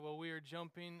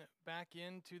jumping back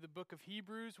into the book of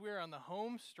Hebrews. We are on the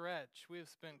home stretch. We have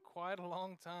spent quite a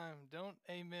long time. Don't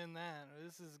amen that.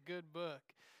 This is a good book.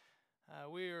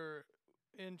 We are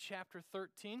in chapter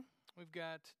 13. We've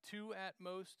got two, at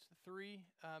most three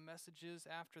messages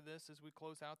after this as we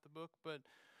close out the book. But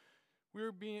we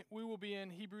will be in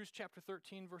Hebrews chapter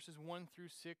 13, verses 1 through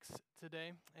 6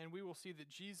 today. And we will see that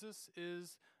Jesus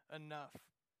is enough.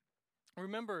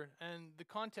 Remember, and the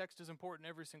context is important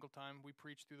every single time we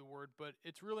preach through the Word, but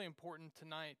it's really important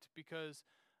tonight because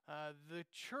the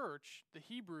church, the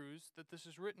Hebrews that this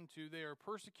is written to, they are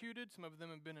persecuted. Some of them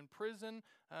have been in prison.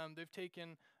 They've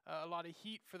taken a lot of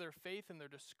heat for their faith and they're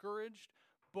discouraged.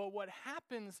 But what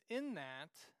happens in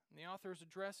that, and the author is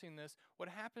addressing this, what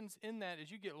happens in that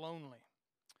is you get lonely.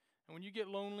 And when you get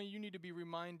lonely, you need to be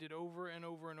reminded over and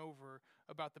over and over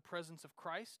about the presence of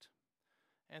Christ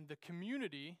and the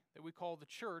community that we call the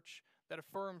church that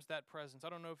affirms that presence. I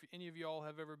don't know if any of y'all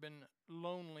have ever been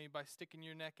lonely by sticking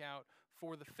your neck out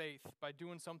for the faith, by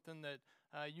doing something that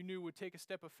you knew would take a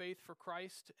step of faith for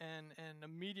Christ, and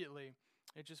immediately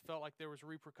it just felt like there was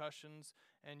repercussions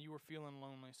and you were feeling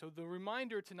lonely. So the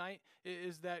reminder tonight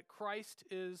is that Christ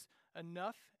is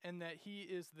enough and that He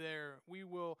is there. We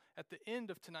will, at the end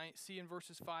of tonight, see in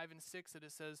verses 5 and 6 that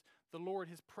it says, the Lord,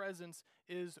 His presence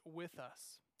is with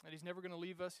us. That He's never going to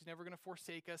leave us, He's never going to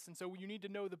forsake us. And so you need to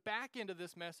know the back end of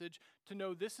this message to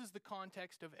know this is the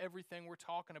context of everything we're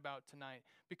talking about tonight.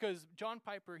 Because John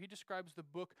Piper, he describes the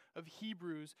book of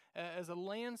Hebrews as a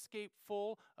landscape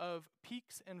full of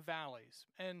peaks and valleys.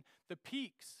 And the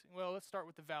peaks, well, let's start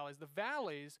with the valleys. The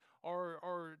valleys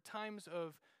are times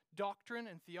of doctrine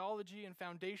and theology and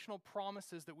foundational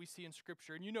promises that we see in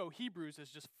Scripture. And you know Hebrews is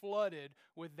just flooded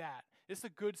with that. It's the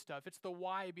good stuff. It's the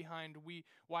why behind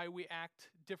why we act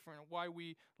different, why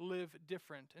we live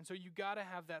different. And so you got to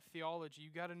have that theology. You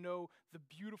got to know the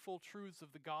beautiful truths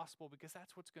of the gospel because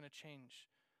that's what's going to change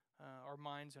our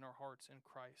minds and our hearts in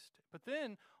Christ. But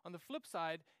then, on the flip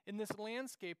side, in this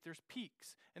landscape, there's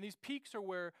peaks. And these peaks are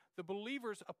where the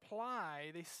believers apply,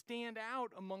 they stand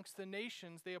out amongst the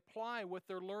nations, they apply what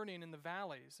they're learning in the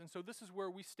valleys. And so this is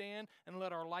where we stand and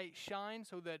let our light shine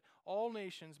so that all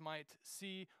nations might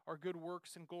see our good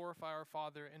works and glorify our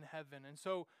Father in heaven. And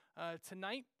so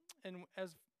tonight, and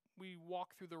as we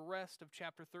walk through the rest of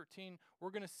chapter 13,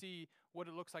 we're going to see what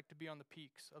it looks like to be on the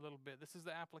peaks a little bit. This is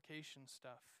the application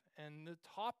stuff. And the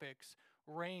topics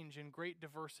range in great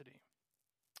diversity.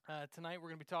 Tonight we're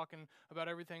going to be talking about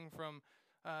everything from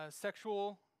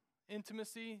sexual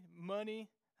intimacy, money,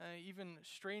 even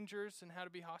strangers, and how to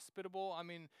be hospitable. I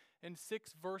mean, in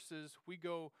 6 verses, we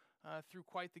go through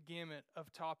quite the gamut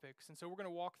of topics. And so we're going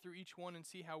to walk through each one and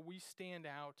see how we stand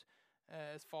out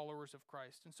as followers of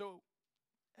Christ. And so,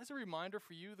 as a reminder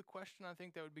for you, the question I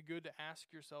think that would be good to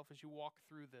ask yourself as you walk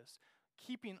through this,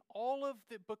 keeping all of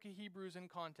the book of Hebrews in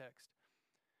context,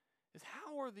 is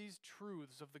how are these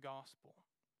truths of the gospel?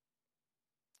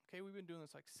 Okay, we've been doing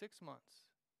this like 6 months.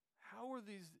 How are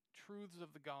these truths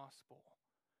of the gospel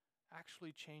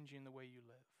actually changing the way you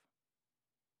live?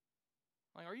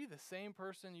 Like, are you the same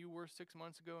person you were 6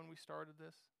 months ago when we started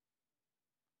this?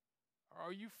 Or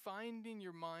are you finding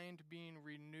your mind being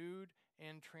renewed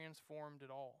and transformed at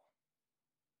all?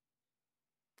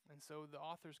 And so the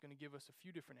author is going to give us a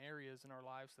few different areas in our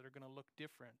lives that are going to look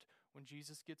different when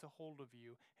Jesus gets a hold of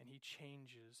you and He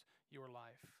changes your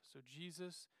life. So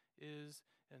Jesus is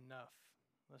enough.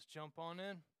 Let's jump on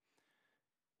in.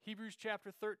 Hebrews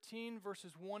chapter 13,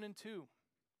 verses 1 and 2.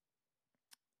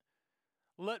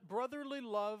 Let brotherly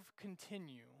love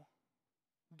continue.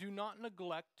 Do not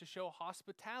neglect to show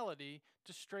hospitality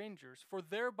to strangers, for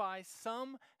thereby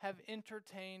some have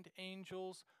entertained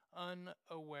angels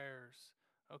unawares.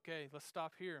 Okay, let's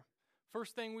stop here.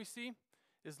 First thing we see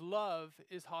is love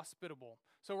is hospitable.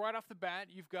 So right off the bat,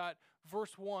 you've got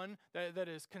verse 1 that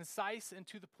is concise and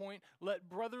to the point. Let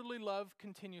brotherly love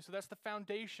continue. So that's the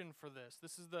foundation for this.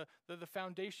 This is the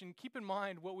foundation. Keep in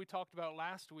mind what we talked about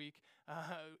last week,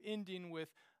 ending with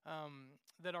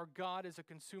that our God is a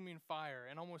consuming fire,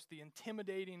 and almost the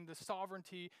intimidating, the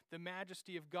sovereignty, the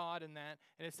majesty of God in that.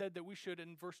 And it said that we should,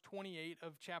 in verse 28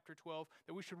 of chapter 12,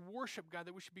 that we should worship God,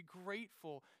 that we should be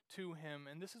grateful to Him.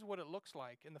 And this is what it looks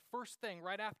like. And the first thing,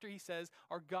 right after he says,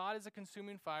 our God is a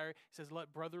consuming fire, he says,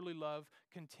 let brotherly love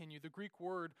continue. The Greek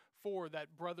word for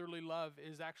that brotherly love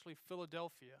is actually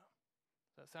Philadelphia.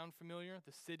 Does that sound familiar?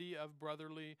 The city of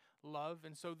brotherly love.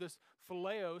 And so this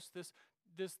phileos, this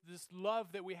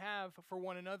love that we have for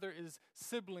one another is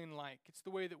sibling-like. It's the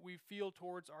way that we feel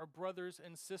towards our brothers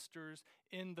and sisters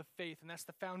in the faith. And that's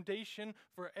the foundation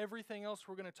for everything else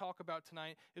we're going to talk about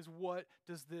tonight is what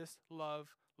does this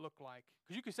love look like?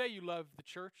 Because you could say you love the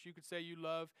church, you could say you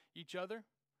love each other,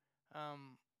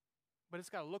 but it's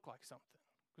got to look like something.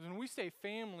 Because when we say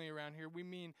family around here, we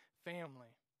mean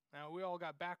family. Now, we all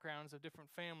got backgrounds of different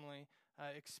family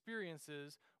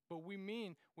experiences, but we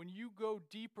mean when you go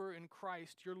deeper in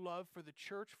Christ, your love for the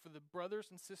church, for the brothers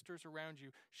and sisters around you,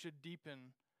 should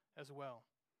deepen as well.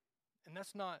 And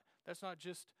that's not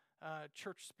just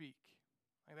church speak.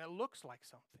 Like, that looks like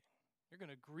something. You're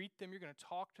going to greet them. You're going to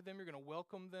talk to them. You're going to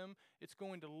welcome them. It's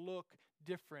going to look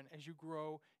different as you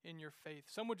grow in your faith.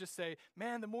 Some would just say,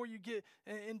 man, the more you get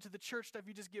into the church stuff,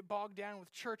 you just get bogged down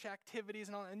with church activities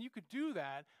and all. And you could do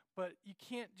that, but you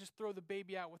can't just throw the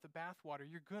baby out with the bathwater.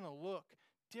 You're going to look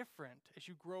different as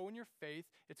you grow in your faith.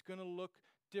 It's going to look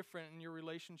different in your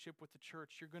relationship with the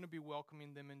church. You're going to be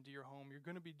welcoming them into your home. You're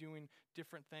going to be doing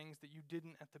different things that you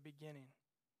didn't at the beginning.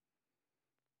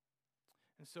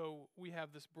 And so we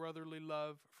have this brotherly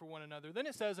love for one another. Then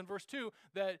it says in verse 2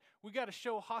 that we got to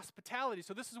show hospitality.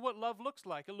 So this is what love looks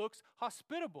like. It looks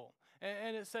hospitable.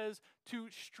 And it says to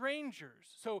strangers.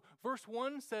 So verse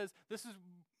 1 says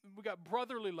we got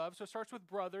brotherly love, so it starts with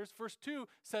brothers. Verse 2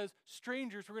 says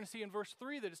strangers. We're going to see in verse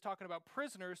 3 that it's talking about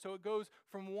prisoners, so it goes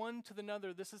from one to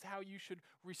another. This is how you should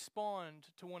respond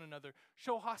to one another.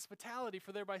 Show hospitality,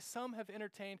 for thereby some have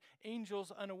entertained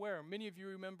angels unaware. Many of you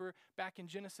remember back in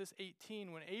Genesis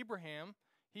 18 when Abraham,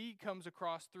 he comes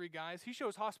across three guys. He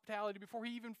shows hospitality before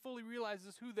he even fully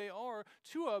realizes who they are.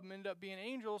 Two of them end up being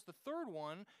angels. The third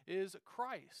one is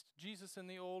Christ, Jesus in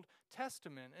the Old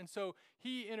Testament. And so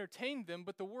he entertained them,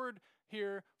 but the word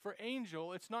here for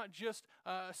angel, it's not just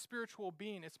a spiritual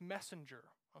being, it's messenger.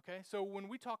 Okay, so when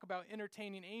we talk about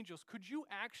entertaining angels, could you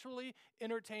actually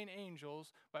entertain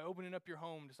angels by opening up your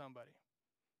home to somebody?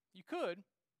 You could,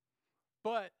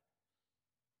 but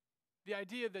the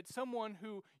idea that someone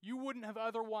who you wouldn't have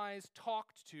otherwise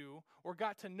talked to or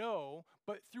got to know,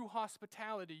 but through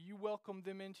hospitality, you welcome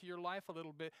them into your life a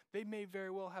little bit, they may very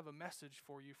well have a message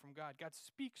for you from God. God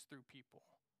speaks through people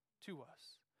to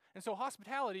us. And so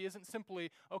hospitality isn't simply,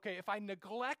 okay, if I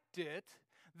neglect it,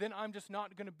 then I'm just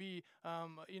not going to be,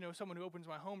 someone who opens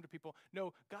my home to people.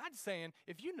 No, God's saying,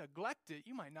 if you neglect it,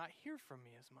 you might not hear from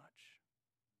me as much.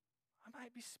 I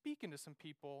might be speaking to some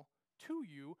people to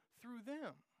you through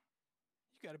them.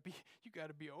 You got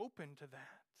to be open to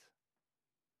that.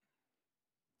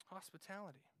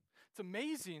 Hospitality. It's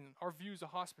amazing, our views of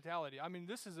hospitality. I mean,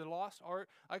 this is a lost art.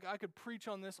 I could preach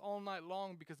on this all night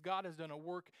long because God has done a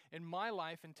work in my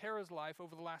life and Tara's life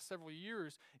over the last several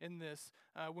years in this.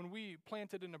 When we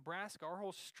planted in Nebraska, our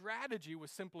whole strategy was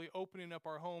simply opening up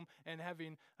our home and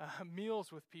having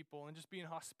meals with people and just being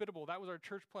hospitable. That was our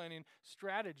church planting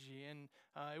strategy, and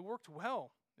it worked well.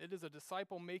 It is a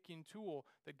disciple-making tool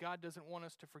that God doesn't want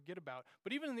us to forget about.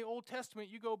 But even in the Old Testament,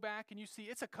 you go back and you see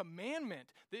it's a commandment.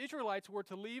 The Israelites were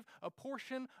to leave a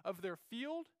portion of their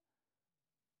field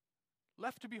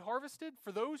left to be harvested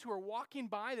for those who are walking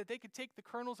by, that they could take the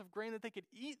kernels of grain, that they could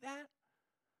eat that.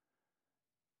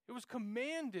 It was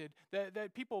commanded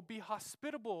that people be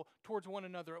hospitable towards one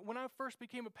another. When I first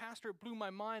became a pastor, it blew my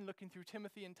mind looking through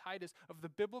Timothy and Titus of the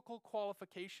biblical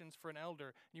qualifications for an elder.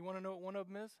 And you want to know what one of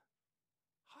them is?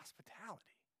 Hospitality.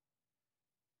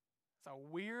 It's a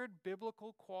weird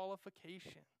biblical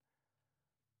qualification,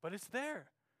 but it's there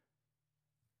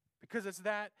because it's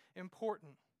that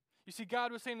important. You see,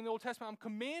 God was saying in the Old Testament, I'm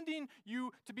commanding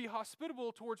you to be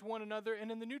hospitable towards one another,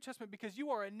 and in the New Testament, because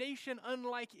you are a nation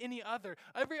unlike any other.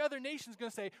 Every other nation is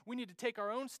going to say, we need to take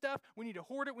our own stuff, we need to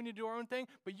hoard it, we need to do our own thing,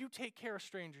 but you take care of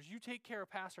strangers, you take care of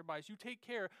passerbys, you take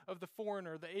care of the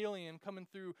foreigner, the alien coming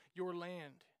through your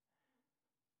land.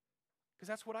 Because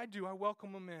that's what I do. I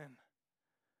welcome them in.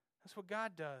 That's what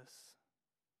God does.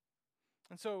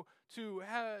 And so to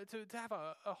have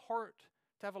a heart,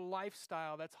 to have a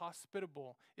lifestyle that's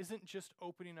hospitable isn't just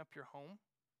opening up your home.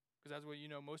 Because that's what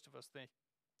most of us think.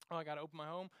 Oh, I got to open my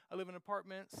home. I live in an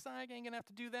apartment. Psych, I ain't going to have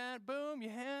to do that. Boom,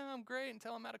 yeah, I'm great.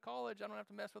 Until I'm out of college, I don't have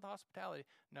to mess with hospitality.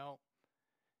 No.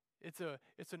 It's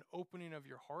an opening of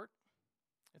your heart.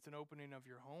 It's an opening of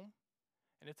your home.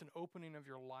 And it's an opening of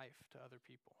your life to other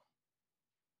people.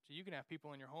 So you can have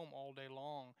people in your home all day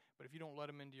long, but if you don't let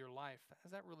them into your life,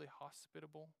 is that really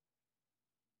hospitable?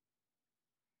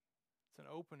 It's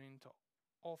an opening to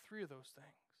all three of those things.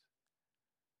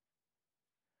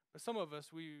 But some of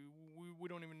us, we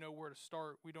don't even know where to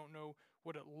start. We don't know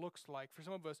what it looks like. For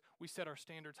some of us, we set our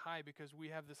standards high because we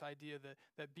have this idea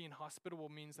that being hospitable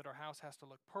means that our house has to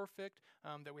look perfect,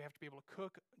 that we have to be able to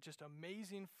cook just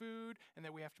amazing food, and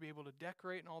that we have to be able to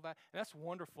decorate and all that. And that's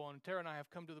wonderful. And Tara and I have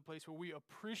come to the place where we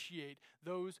appreciate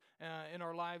those in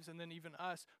our lives, and then even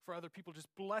us, for other people,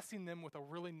 just blessing them with a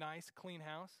really nice, clean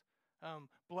house.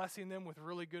 blessing them with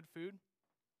really good food.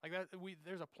 Like that,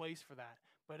 there's a place for that.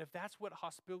 But if that's what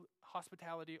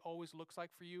hospitality always looks like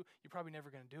for you, you're probably never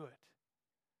going to do it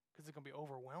because it's going to be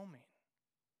overwhelming.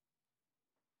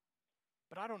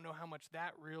 But I don't know how much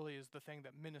that really is the thing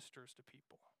that ministers to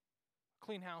people. A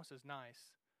clean house is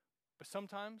nice. But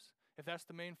sometimes, if that's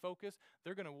the main focus,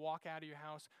 they're going to walk out of your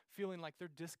house feeling like they're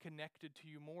disconnected to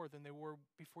you more than they were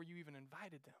before you even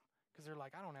invited them. Because they're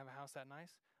like, I don't have a house that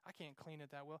nice. I can't clean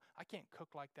it that well. I can't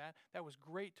cook like that. That was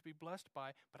great to be blessed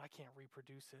by, but I can't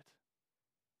reproduce it.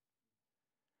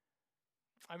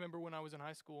 I remember when I was in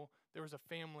high school, there was a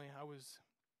family. I was,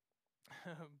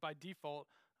 by default,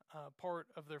 part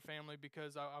of their family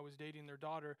because I was dating their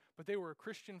daughter. But they were a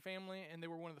Christian family, and they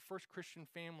were one of the first Christian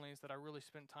families that I really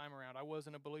spent time around. I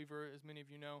wasn't a believer, as many of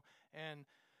you know. And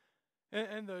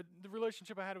the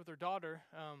relationship I had with their daughter,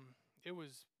 it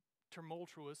was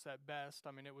tumultuous at best.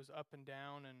 I mean, it was up and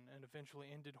down and eventually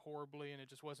ended horribly, and it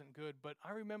just wasn't good. But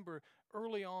I remember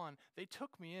early on, they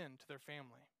took me into their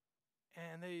family.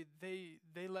 And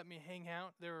they let me hang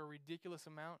out. They were a ridiculous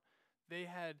amount. They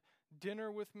had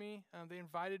dinner with me. They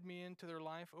invited me into their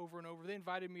life over and over. They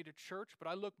invited me to church, but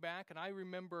I look back and I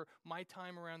remember my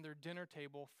time around their dinner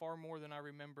table far more than I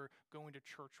remember going to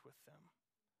church with them.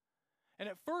 And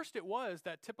at first it was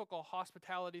that typical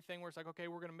hospitality thing where it's like, okay,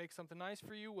 we're going to make something nice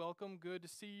for you. Welcome, good to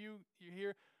see you. You're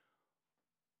here.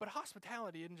 But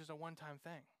hospitality isn't just a one-time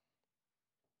thing.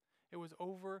 It was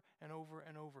over and over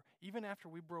and over. Even after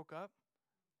we broke up,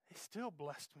 they still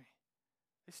blessed me.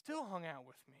 They still hung out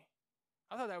with me.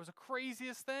 I thought that was the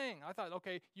craziest thing. I thought,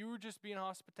 okay, you were just being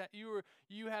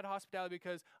you had hospitality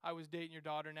because I was dating your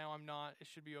daughter. Now I'm not. It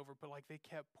should be over. But like they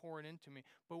kept pouring into me.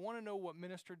 But want to know what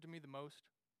ministered to me the most?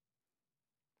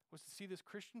 Was to see this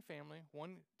Christian family.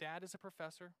 One dad is a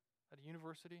professor at a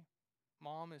university.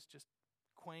 Mom is just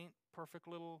quaint, perfect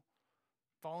little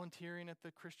volunteering at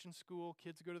the Christian school.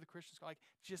 Kids go to the Christian school. Like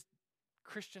just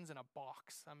Christians in a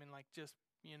box. I mean, like just,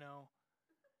 you know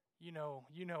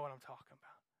what I'm talking about.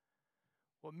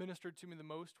 What ministered to me the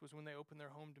most was when they opened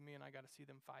their home to me and I got to see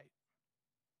them fight.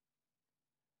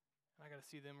 And I got to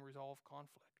see them resolve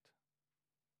conflict.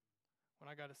 When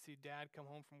I got to see dad come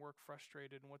home from work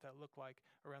frustrated and what that looked like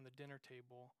around the dinner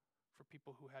table for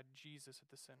people who had Jesus at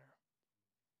the center.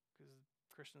 Because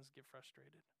Christians get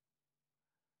frustrated.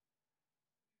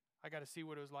 I got to see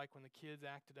what it was like when the kids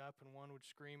acted up and one would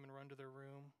scream and run to their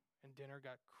room and dinner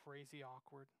got crazy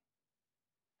awkward.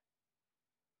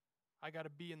 I got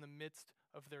to be in the midst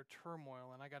of their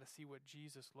turmoil, and I got to see what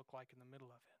Jesus looked like in the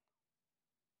middle of it.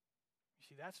 You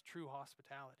see, that's true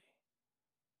hospitality.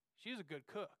 She's a good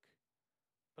cook,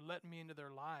 but letting me into their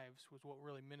lives was what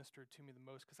really ministered to me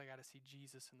the most because I got to see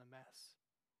Jesus in the mess.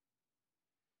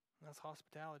 And that's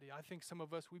hospitality. I think some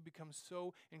of us, we become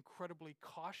so incredibly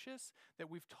cautious that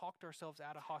we've talked ourselves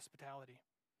out of hospitality.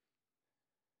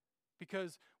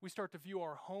 Because we start to view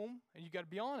our home, and you got to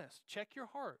be honest, check your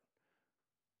heart.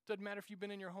 Doesn't matter if you've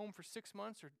been in your home for 6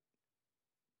 months or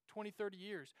 20, 30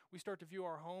 years. We start to view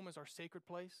our home as our sacred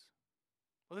place.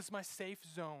 Well, this is my safe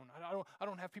zone. I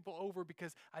don't have people over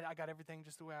because I got everything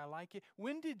just the way I like it.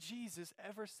 When did Jesus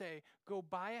ever say, go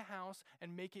buy a house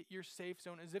and make it your safe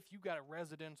zone as if you got a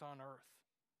residence on earth?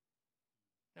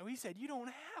 No, he said, you don't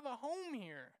have a home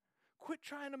here. Quit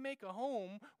trying to make a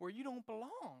home where you don't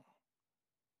belong.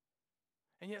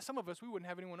 And yet some of us, we wouldn't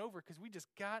have anyone over because we just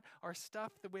got our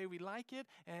stuff the way we like it,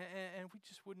 and we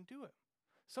just wouldn't do it.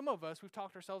 Some of us, we've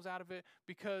talked ourselves out of it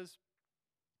because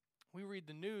we read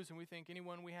the news and we think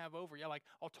anyone we have over, like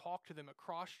I'll talk to them at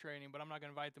cross training, but I'm not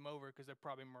going to invite them over because they're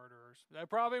probably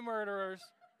murderers.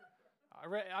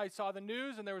 I saw the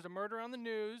news and there was a murder on the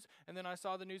news, and then I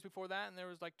saw the news before that and there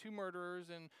was like 2 murderers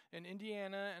in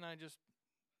Indiana, and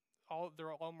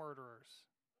they're all murderers.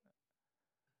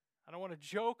 I don't want to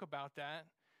joke about that.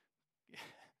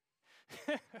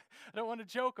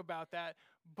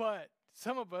 But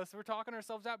some of us, we're talking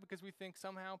ourselves out because we think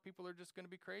somehow people are just going to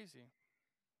be crazy.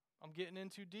 I'm getting in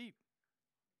too deep.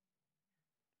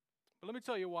 But let me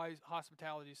tell you why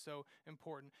hospitality is so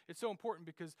important. It's so important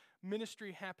because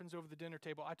ministry happens over the dinner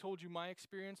table. I told you my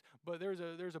experience, but there's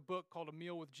a book called A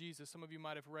Meal with Jesus. Some of you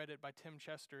might have read it by Tim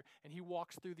Chester, and he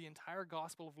walks through the entire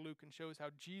Gospel of Luke and shows how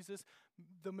Jesus,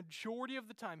 the majority of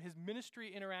the time, his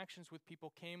ministry interactions with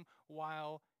people came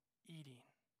while eating.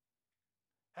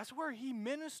 That's where he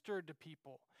ministered to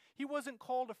people. He wasn't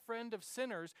called a friend of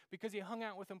sinners because he hung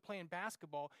out with them playing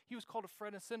basketball. He was called a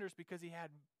friend of sinners because he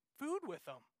had food with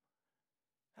them.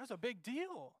 That was a big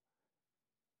deal.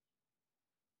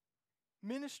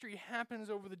 Ministry happens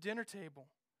over the dinner table.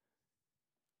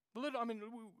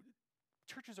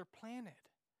 Churches are planted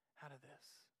out of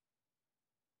this.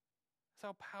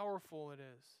 That's how powerful it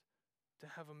is to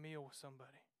have a meal with somebody.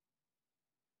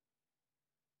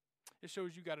 It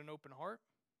shows you got an open heart.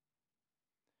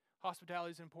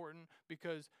 Hospitality is important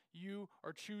because you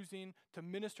are choosing to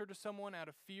minister to someone out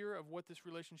of fear of what this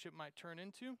relationship might turn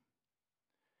into.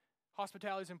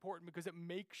 Hospitality is important because it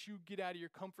makes you get out of your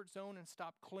comfort zone and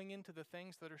stop clinging to the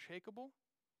things that are shakeable,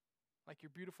 like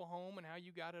your beautiful home and how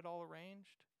you got it all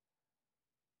arranged,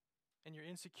 and your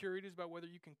insecurities about whether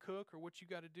you can cook or what you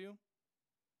got to do.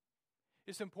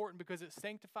 It's important because it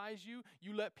sanctifies you.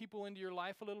 You let people into your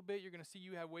life a little bit, you're going to see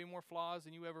you have way more flaws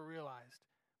than you ever realized.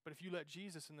 But if you let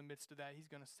Jesus in the midst of that, he's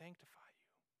going to sanctify you.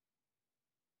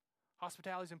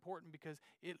 Hospitality is important because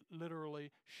it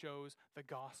literally shows the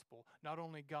gospel. Not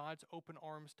only God's open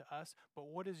arms to us, but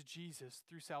what is Jesus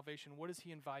through salvation? What is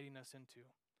he inviting us into?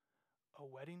 A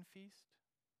wedding feast?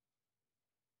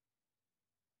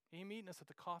 He ain't meeting us at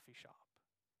the coffee shop.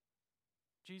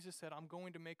 Jesus said, I'm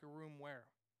going to make a room where?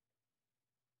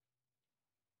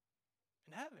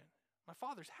 In heaven, my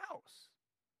Father's house.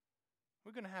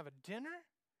 We're going to have a dinner,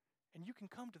 and you can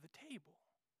come to the table.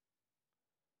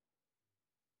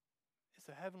 It's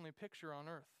a heavenly picture on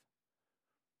earth.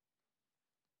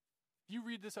 If you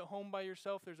read this at home by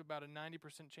yourself, there's about a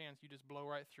 90% chance you just blow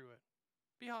right through it.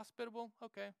 Be hospitable,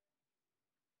 okay.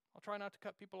 I'll try not to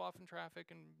cut people off in traffic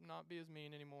and not be as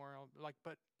mean anymore.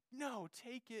 But no,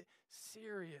 take it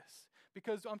serious.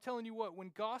 Because I'm telling you what,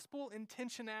 when gospel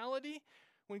intentionality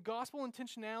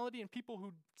and people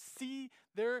who see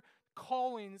their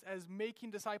callings as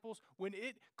making disciples, when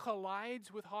it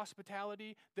collides with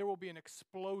hospitality, there will be an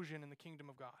explosion in the kingdom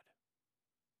of God.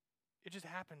 It just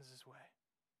happens this way.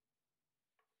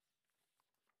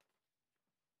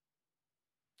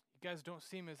 You guys don't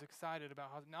seem as excited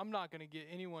about hospitality. I'm not going to get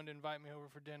anyone to invite me over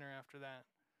for dinner after that,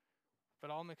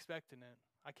 but I'm expecting it.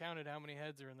 I counted how many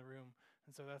heads are in the room,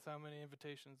 and so that's how many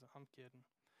invitations. I'm kidding.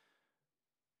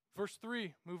 Verse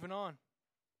 3, moving on.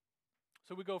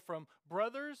 So we go from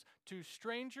brothers to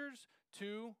strangers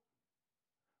to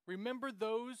remember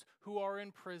those who are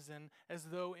in prison as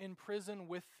though in prison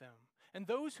with them, and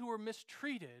those who are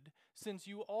mistreated, since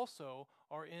you also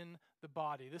are in the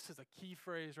body. This is a key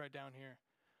phrase right down here.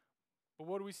 But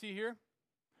what do we see here?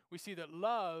 We see that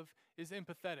love is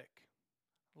empathetic.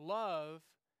 Love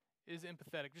is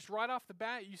empathetic. Just right off the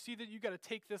bat, you see that you got to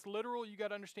take this literal. You got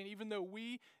to understand, even though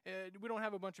we don't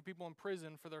have a bunch of people in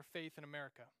prison for their faith in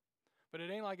America, but it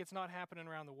ain't like it's not happening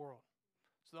around the world.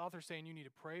 So the author's saying you need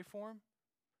to pray for them.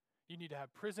 You need to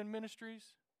have prison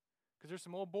ministries, because there's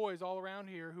some old boys all around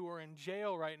here who are in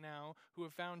jail right now who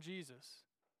have found Jesus.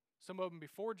 Some of them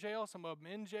before jail, some of them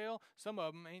in jail, some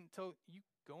of them ain't until you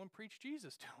go and preach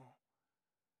Jesus to them.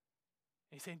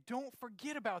 And he's saying, don't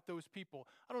forget about those people.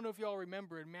 I don't know if y'all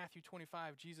remember in Matthew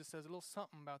 25, Jesus says a little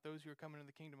something about those who are coming into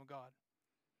the kingdom of God.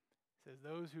 He says,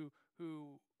 those who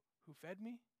fed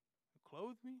me, who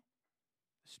clothed me,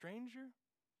 the stranger,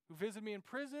 who visited me in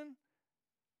prison.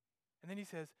 And then he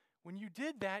says, when you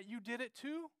did that, you did it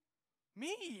to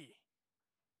me.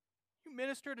 You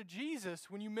minister to Jesus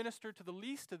when you minister to the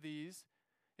least of these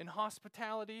in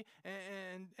hospitality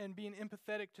and being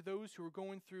empathetic to those who are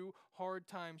going through hard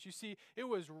times. You see, it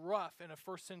was rough in a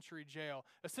first century jail.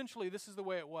 Essentially, this is the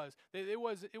way it was. It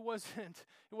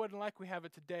wasn't like we have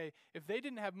it today. If they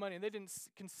didn't have money and they didn't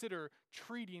consider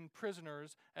treating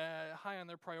prisoners high on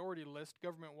their priority list,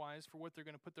 government-wise, for what they're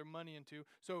going to put their money into.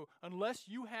 So unless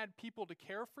you had people to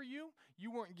care for you,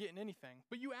 you weren't getting anything.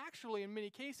 But you actually, in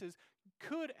many cases,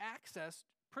 could access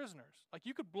prisoners. Like,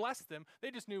 you could bless them. They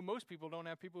just knew most people don't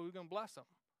have people who are going to bless them.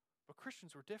 But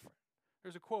Christians were different.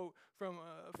 There's a quote from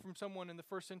someone in the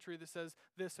first century that says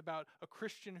this about a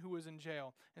Christian who was in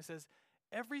jail. It says,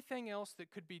 everything else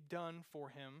that could be done for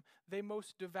him, they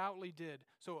most devoutly did.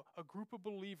 So a group of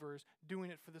believers doing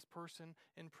it for this person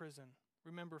in prison.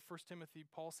 Remember 1 Timothy,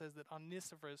 Paul says that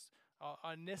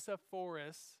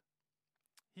Onesiphorus,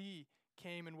 he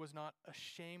came and was not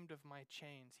ashamed of my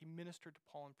chains. He ministered to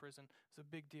Paul in prison. It's a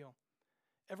big deal.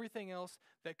 Everything else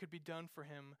that could be done for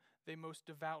him, they most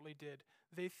devoutly did.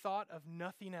 They thought of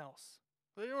nothing else.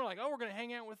 They were like, oh, we're going to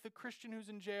hang out with the Christian who's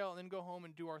in jail and then go home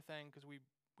and do our thing because we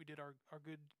did our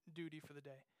good duty for the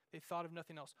day. They thought of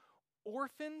nothing else.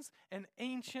 Orphans and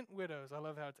ancient widows. I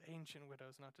love how it's ancient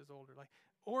widows, not just older. Like,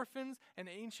 orphans and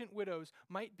ancient widows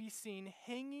might be seen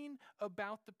hanging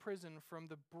about the prison from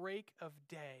the break of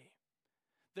day.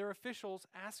 Their officials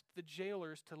asked the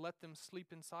jailers to let them sleep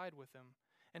inside with them,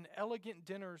 and elegant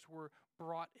dinners were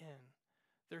brought in.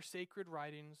 Their sacred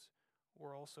writings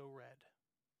were also read.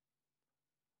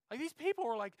 Like, these people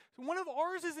were like, one of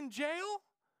ours is in jail?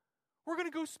 We're going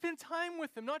to go spend time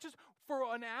with them, not just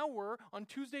for an hour on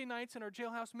Tuesday nights in our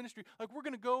jailhouse ministry. Like, we're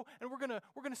going to go and we're going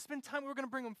to spend time. We're going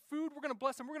to bring them food. We're going to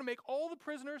bless them. We're going to make all the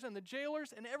prisoners and the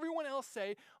jailers and everyone else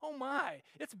say, oh my,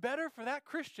 it's better for that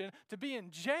Christian to be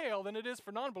in jail than it is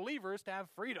for non-believers to have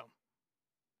freedom.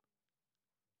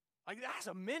 Like, that's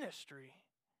a ministry.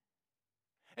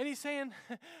 And he's saying,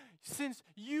 since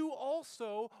you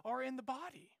also are in the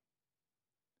body.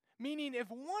 Meaning, if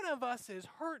one of us is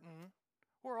hurting,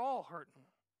 we're all hurting.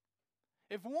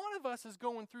 If one of us is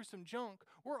going through some junk,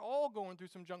 we're all going through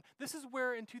some junk. This is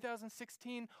where in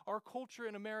 2016, our culture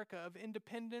in America of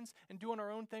independence and doing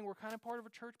our own thing, we're kind of part of a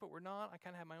church, but we're not. I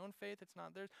kind of have my own faith. It's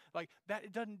not theirs. Like that,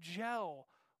 it doesn't gel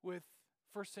with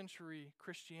first century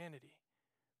Christianity.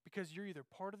 Because you're either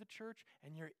part of the church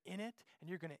and you're in it and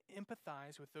you're going to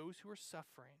empathize with those who are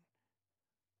suffering,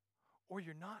 or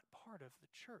you're not part of the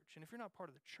church. And if you're not part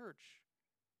of the church,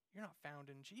 you're not found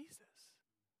in Jesus.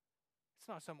 It's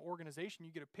not some organization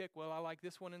you get to pick. Well, I like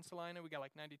this one in Salina. We got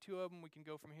like 92 of them. We can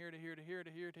go from here to here to here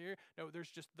to here to here. No, there's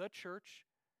just the church,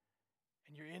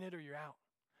 and you're in it or you're out.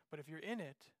 But if you're in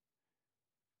it,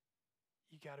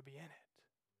 you got to be in it.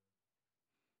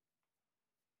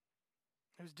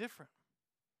 It was different.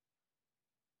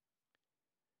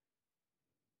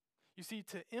 You see,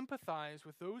 to empathize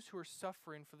with those who are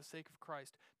suffering for the sake of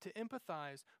Christ, to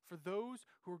empathize for those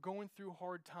who are going through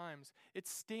hard times, it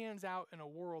stands out in a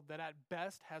world that at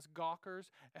best has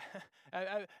gawkers,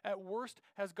 at worst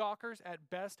has gawkers, at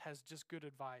best has just good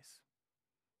advice.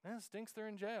 Man, it stinks they're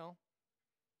in jail.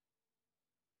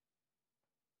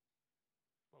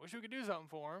 I wish we could do something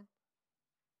for them.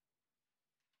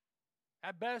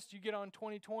 At best, you get on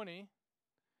 2020,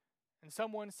 and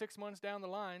someone 6 months down the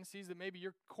line sees that maybe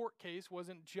your court case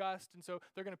wasn't just, and so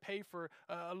they're going to pay for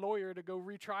a lawyer to go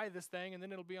retry this thing, and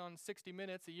then it'll be on 60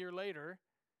 Minutes a year later,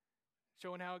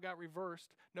 showing how it got reversed.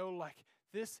 No, like,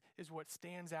 this is what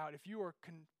stands out. If you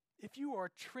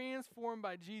are transformed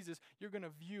by Jesus, you're going to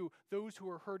view those who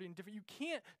are hurting different. You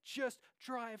can't just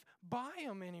drive by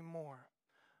them anymore.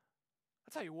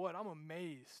 I'll tell you what, I'm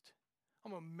amazed.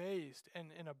 I'm amazed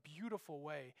in a beautiful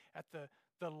way at the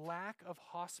lack of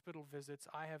hospital visits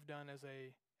I have done as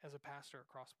a pastor at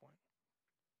Crosspoint.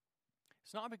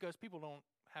 It's not because people don't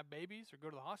have babies or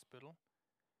go to the hospital.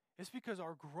 It's because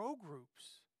our grow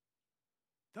groups,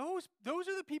 those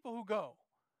are the people who go.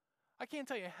 I can't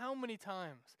tell you how many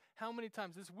times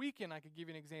this weekend I could give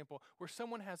you an example where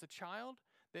someone has a child,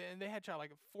 and they had a child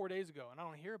like 4 days ago, and I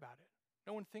don't hear about it.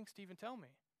 No one thinks to even tell me.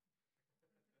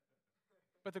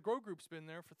 But the grow group's been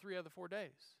there for 3 out of the 4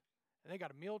 days. And they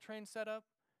got a meal train set up,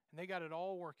 and they got it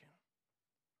all working.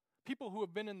 People who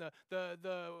have been in the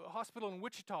hospital in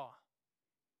Wichita,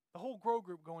 the whole grow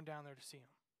group going down there to see them.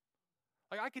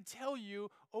 Like, I could tell you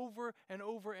over and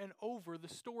over and over the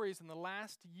stories in the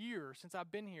last year since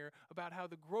I've been here about how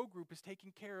the grow group is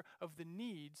taking care of the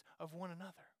needs of one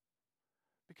another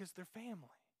because they're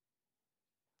family.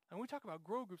 And when we talk about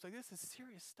grow groups, like, this is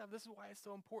serious stuff. This is why it's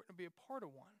so important to be a part of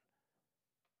one.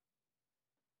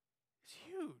 It's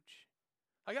huge.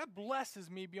 Like, that blesses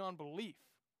me beyond belief.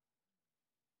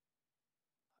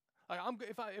 Like,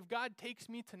 if God takes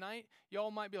me tonight, y'all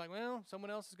might be like, well,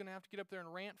 someone else is going to have to get up there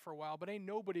and rant for a while, but ain't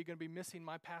nobody going to be missing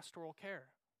my pastoral care.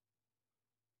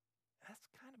 That's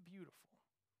kind of beautiful.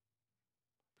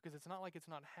 Because it's not like it's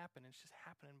not happening. It's just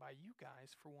happening by you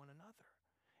guys for one another.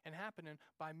 And happening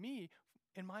by me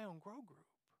in my own grow group.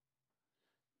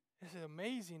 This is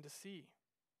amazing to see.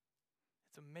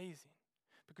 It's amazing.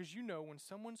 Because you know when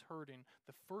someone's hurting,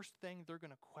 the first thing they're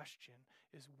going to question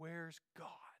is, where's God?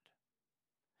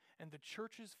 And the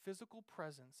church's physical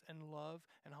presence and love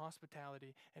and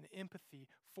hospitality and empathy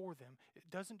for them, it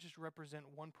doesn't just represent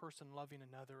one person loving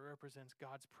another, it represents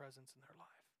God's presence in their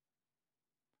life.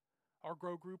 Our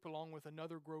grow group, along with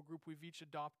another grow group, we've each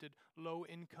adopted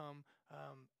low-income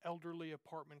elderly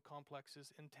apartment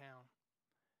complexes in town.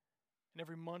 And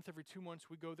every month, every 2 months,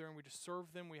 we go there and we just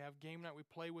serve them. We have game night. We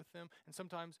play with them. And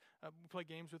sometimes we play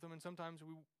games with them. And sometimes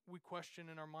we question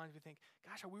in our minds. We think,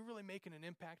 gosh, are we really making an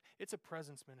impact? It's a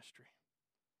presence ministry.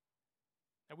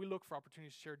 And we look for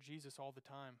opportunities to share Jesus all the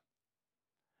time.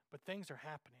 But things are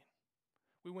happening.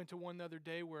 We went to one the other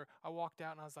day where I walked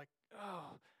out and I was like,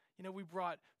 oh, we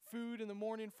brought food in the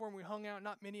morning for them. We hung out.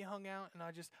 Not many hung out. And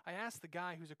I asked the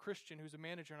guy who's a Christian, who's a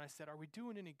manager, and I said, are we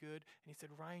doing any good? And he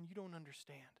said, Ryan, you don't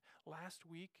understand. Last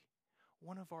week,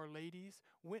 one of our ladies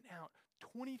went out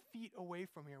 20 feet away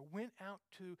from here, went out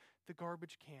to the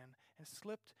garbage can and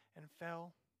slipped and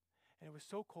fell. And it was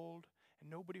so cold and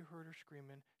nobody heard her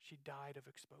screaming. She died of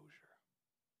exposure.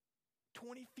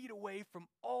 20 feet away from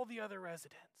all the other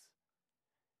residents.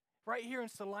 Right here in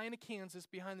Salina, Kansas,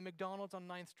 behind the McDonald's on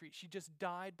 9th Street. She just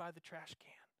died by the trash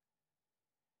can.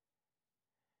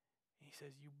 And he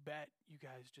says, you bet you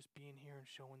guys just being here and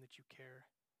showing that you care.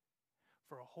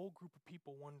 For a whole group of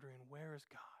people wondering, where is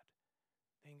God?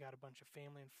 They ain't got a bunch of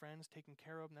family and friends taken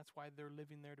care of, and that's why they're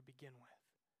living there to begin with.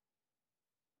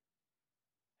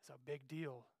 It's a big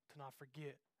deal to not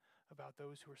forget about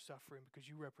those who are suffering because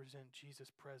you represent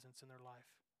Jesus' presence in their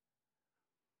life.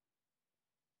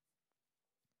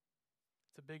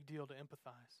 It's a big deal to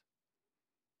empathize.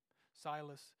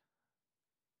 Silas,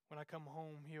 when I come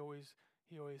home, he always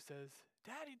says,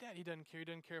 Daddy, Daddy. He doesn't care. He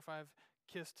doesn't care if I've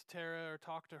kissed Tara or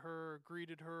talked to her or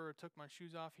greeted her or took my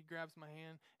shoes off. He grabs my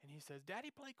hand and he says,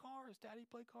 Daddy, play cars. Daddy,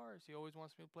 play cars. He always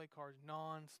wants me to play cars.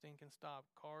 Non-stinking stop.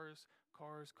 Cars,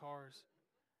 cars, cars.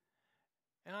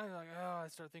 And I'm like, I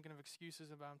start thinking of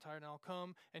excuses about I'm tired, and I'll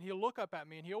come, and he'll look up at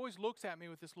me, and he always looks at me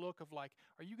with this look of like,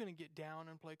 are you going to get down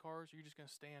and play cars, or are you just going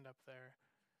to stand up there?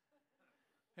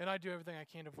 And I do everything I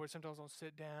can to avoid. Sometimes I'll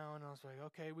sit down, and I was like,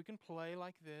 okay, we can play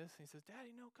like this. And he says, Daddy,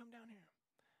 no, come down here.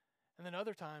 And then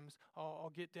other times,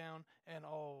 I'll get down, and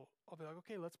I'll be like,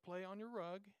 okay, let's play on your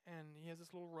rug. And he has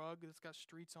this little rug that's got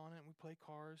streets on it, and we play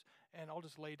cars, and I'll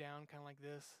just lay down kind of like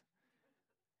this.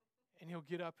 And he'll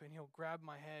get up and he'll grab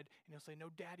my head and he'll say, no,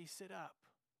 Daddy, sit up.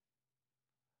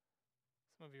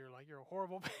 Some of you are like, you're a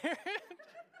horrible parent.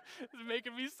 It's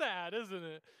making me sad, isn't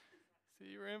it? See,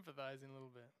 you're empathizing a little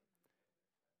bit.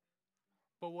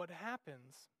 But what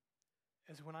happens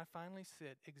is when I finally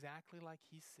sit exactly like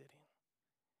he's sitting,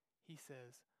 he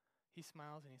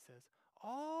smiles and he says,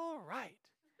 all right.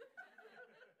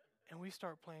 And we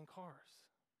start playing cars.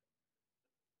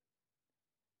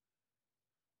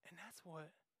 And that's what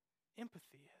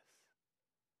empathy is.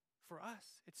 For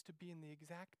us, it's to be in the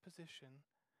exact position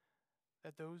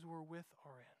that those we're with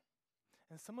are in.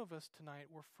 And some of us tonight,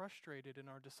 we're frustrated in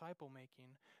our disciple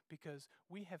making because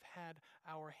we have had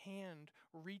our hand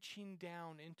reaching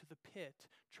down into the pit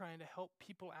trying to help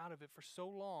people out of it for so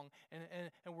long.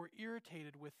 And we're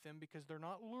irritated with them because they're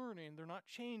not learning, they're not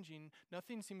changing,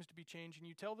 nothing seems to be changing.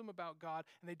 You tell them about God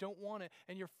and they don't want it,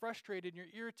 and you're frustrated and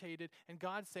you're irritated, and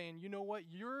God's saying, you know what,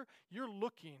 you're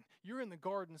looking, you're in the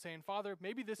garden saying, Father,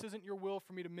 maybe this isn't your will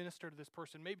for me to minister to this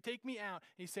person. Maybe take me out.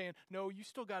 And he's saying, no, you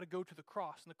still got to go to the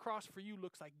cross. And the cross for you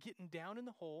looks like getting down in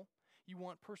the hole. You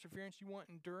want perseverance, you want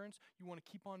endurance, you want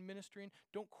to keep on ministering.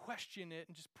 Don't question it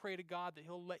and just pray to God that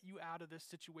he'll let you out of this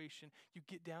situation. You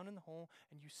get down in the hole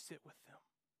and you sit with them.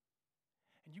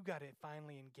 And you got to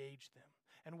finally engage them.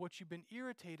 And what you've been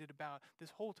irritated about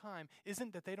this whole time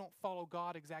isn't that they don't follow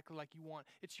God exactly like you want.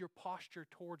 It's your posture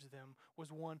towards them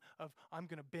was one of, I'm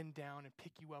going to bend down and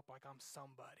pick you up like I'm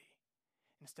somebody.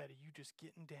 Instead of you just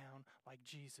getting down like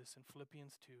Jesus in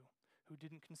Philippians 2. Who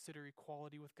didn't consider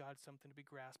equality with God something to be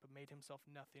grasped, but made himself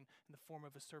nothing in the form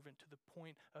of a servant to the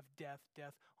point of death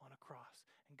on a cross.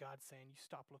 And God's saying, you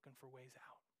stop looking for ways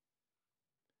out.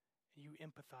 And you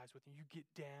empathize with them. You get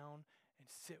down and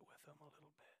sit with them a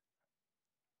little bit.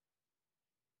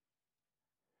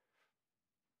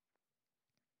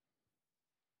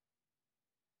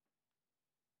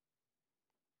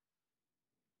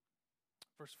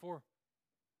 Verse 4.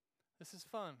 This is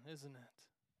fun, isn't it?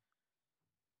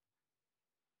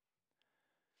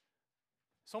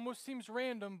 This almost seems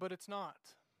random, but it's not.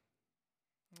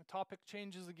 The topic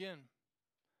changes again.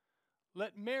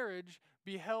 Let marriage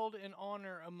be held in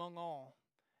honor among all,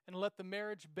 and let the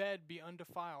marriage bed be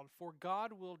undefiled, for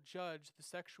God will judge the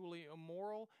sexually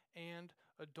immoral and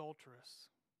adulterous.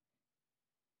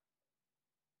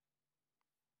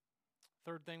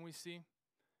 Third thing we see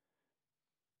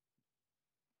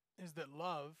is that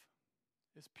love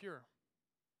is pure.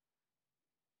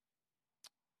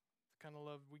 The kind of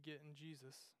love we get in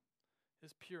Jesus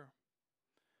is pure.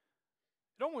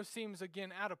 It almost seems,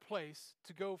 again, out of place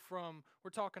to go from, we're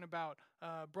talking about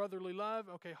brotherly love,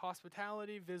 okay,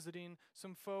 hospitality, visiting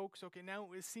some folks, okay, now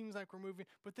it seems like we're moving,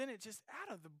 but then it just,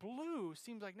 out of the blue,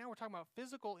 seems like now we're talking about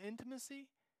physical intimacy.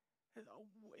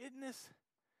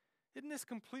 Isn't this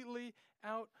completely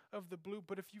out of the blue?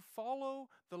 But if you follow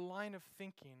the line of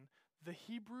thinking, the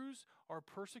Hebrews are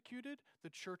persecuted, the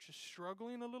church is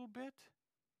struggling a little bit.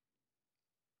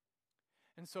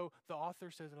 And so the author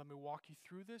says, let me walk you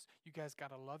through this. You guys got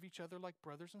to love each other like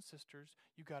brothers and sisters.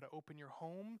 You got to open your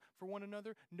home for one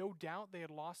another. No doubt they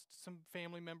had lost some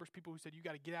family members, people who said, you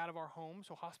got to get out of our home.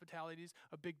 So hospitality is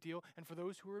a big deal. And for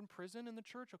those who are in prison in the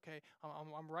church, okay,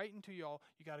 I'm writing to y'all.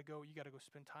 You got to go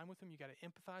spend time with them. You got to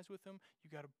empathize with them. You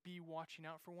got to be watching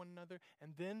out for one another.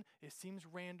 And then it seems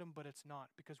random, but it's not.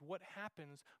 Because what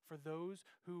happens for those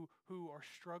who are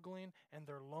struggling and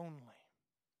they're lonely?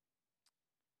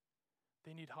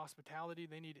 They need hospitality,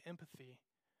 they need empathy.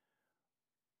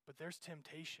 But there's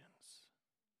temptations.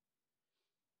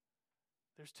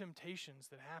 There's temptations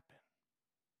that happen.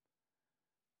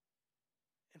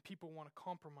 And people want to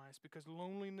compromise because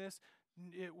loneliness,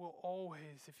 it will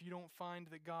always, if you don't find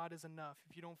that God is enough,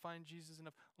 if you don't find Jesus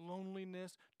enough,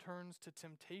 loneliness turns to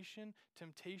temptation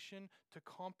to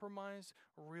compromise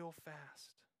real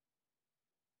fast.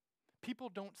 People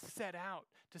don't set out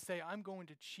to say, I'm going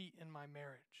to cheat in my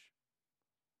marriage.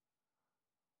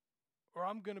 Or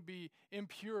I'm going to be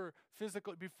impure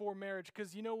physically before marriage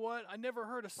because you know what? I never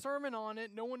heard a sermon on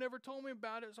it. No one ever told me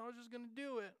about it, so I was just going to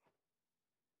do it.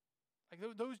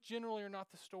 Like those generally are not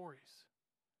the stories.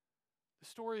 The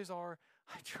stories are,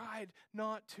 I tried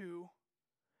not to,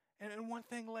 and one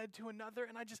thing led to another,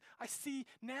 and I see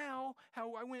now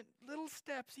how I went little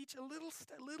steps, each a little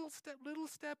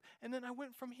step, and then I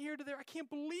went from here to there. I can't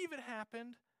believe it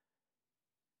happened,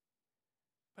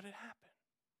 but it happened.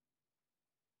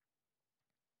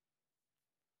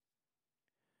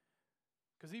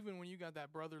 Because even when you got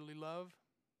that brotherly love,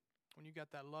 when you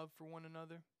got that love for one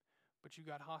another, but you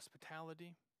got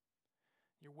hospitality,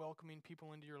 you're welcoming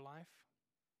people into your life,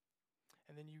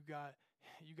 and then you got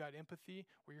empathy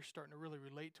where you're starting to really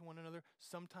relate to one another,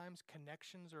 sometimes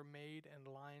connections are made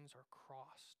and lines are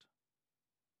crossed.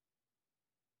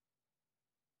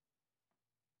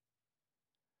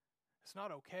 It's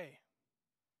not okay,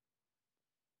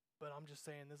 but I'm just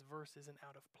saying this verse isn't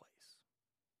out of place.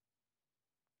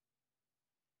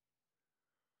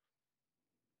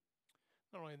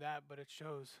 Not only that, but it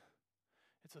shows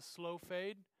it's a slow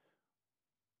fade,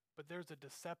 but there's a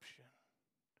deception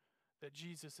that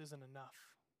Jesus isn't enough.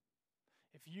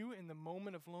 If you, in the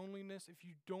moment of loneliness, if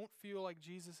you don't feel like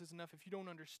Jesus is enough, if you don't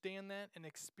understand that and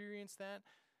experience that,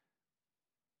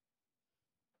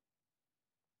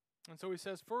 and so he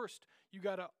says, first, you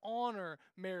got to honor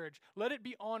marriage. Let it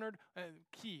be honored,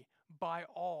 key, by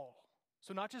all.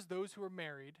 So not just those who are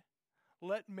married.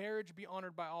 Let marriage be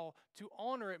honored by all. To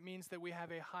honor it means that we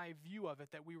have a high view of it,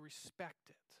 that we respect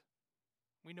it.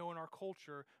 We know in our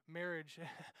culture, marriage,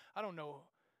 I don't know.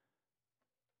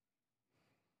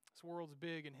 This world's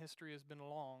big and history has been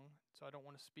long, so I don't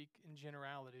want to speak in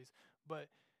generalities. But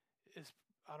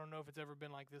I don't know if it's ever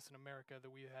been like this in America,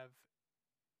 that we have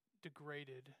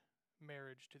degraded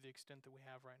marriage to the extent that we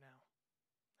have right now.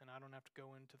 And I don't have to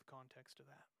go into the context of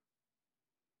that.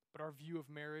 But our view of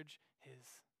marriage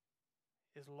is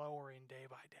lowering day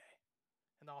by day.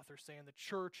 And the author's saying the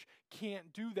church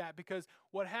can't do that, because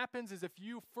what happens is if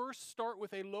you first start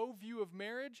with a low view of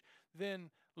marriage, then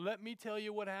let me tell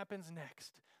you what happens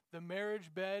next. The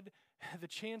marriage bed, the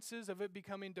chances of it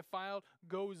becoming defiled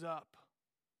goes up.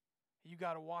 You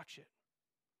got to watch it.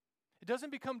 It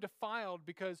doesn't become defiled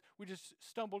because we just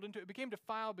stumbled into it. It became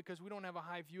defiled because we don't have a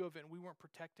high view of it and we weren't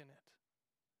protecting it.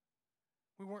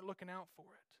 We weren't looking out for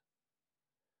it.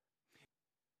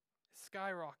 It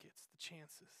skyrockets the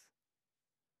chances.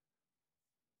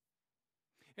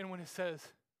 And when it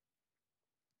says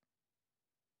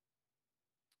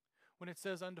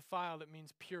undefiled, it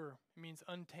means pure. It means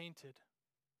untainted.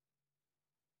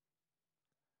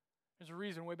 There's a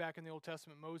reason way back in the Old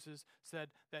Testament, Moses said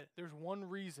that there's one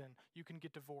reason you can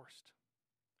get divorced,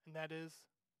 and that is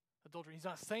adultery. He's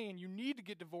not saying you need to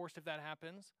get divorced if that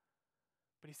happens,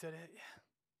 but he said,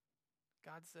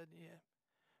 God said, yeah,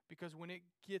 because when it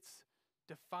gets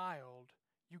defiled,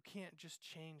 you can't just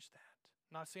change that.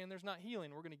 I'm not saying there's not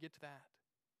healing. We're going to get to that.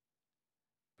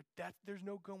 But there's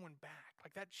no going back.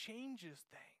 Like, that changes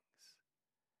things.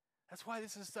 That's why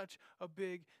this is such a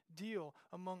big deal,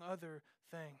 among other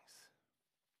things.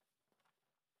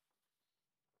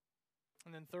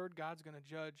 And then third, God's going to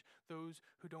judge those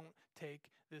who don't take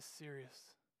this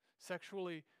serious.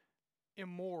 Sexually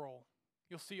immoral.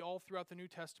 You'll see all throughout the New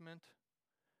Testament.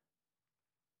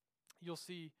 You'll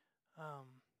see,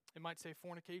 it might say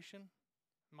fornication.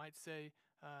 It might say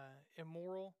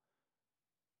immoral.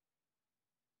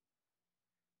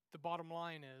 The bottom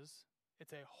line is,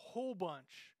 it's a whole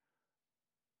bunch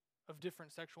of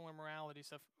different sexual immorality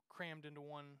stuff crammed into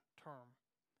one term.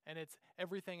 And it's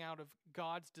everything out of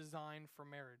God's design for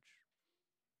marriage.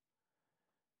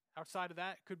 Outside of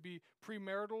that, it could be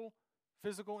premarital,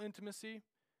 physical intimacy.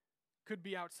 Could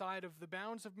be outside of the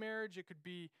bounds of marriage. It could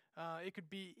be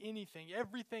anything.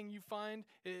 Everything you find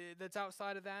that's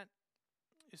outside of that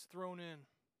is thrown in.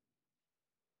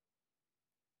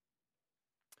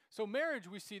 So marriage,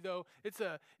 we see, though, it's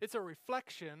a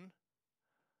reflection.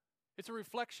 It's a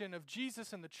reflection of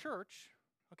Jesus and the church,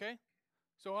 okay?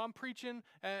 So I'm preaching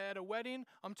at a wedding.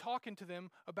 I'm talking to them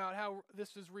about how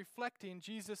this is reflecting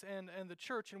Jesus and the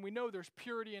church, and we know there's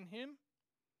purity in him.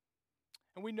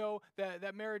 And we know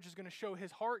that marriage is going to show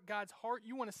his heart, God's heart.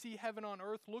 You want to see heaven on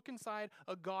earth? Look inside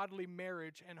a godly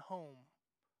marriage and home.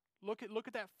 Look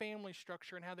at that family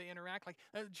structure and how they interact. Like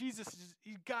Jesus,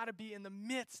 he's got to be in the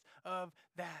midst of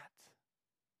that.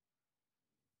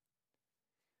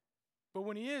 But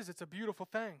when he is, it's a beautiful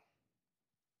thing.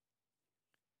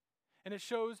 And it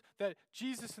shows that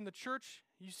Jesus and the church,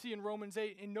 you see in Romans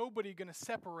 8, ain't nobody going to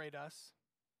separate us.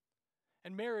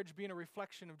 And marriage, being a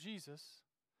reflection of Jesus,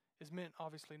 is meant,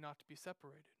 obviously, not to be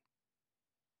separated.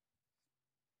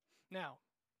 Now,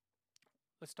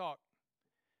 let's talk.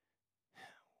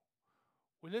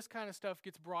 When this kind of stuff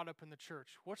gets brought up in the church,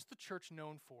 what's the church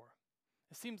known for?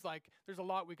 It seems like there's a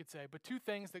lot we could say, but two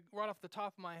things that right off the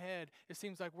top of my head, it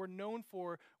seems like we're known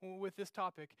for with this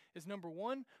topic is number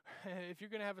one, if you're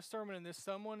going to have a sermon in this,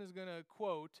 someone is going to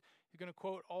quote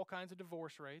all kinds of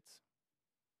divorce rates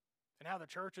and how the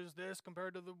church is this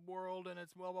compared to the world and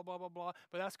it's blah, blah, blah, blah, blah.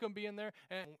 But that's going to be in there.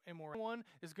 And more. One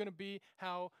is going to be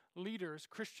how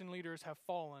Christian leaders have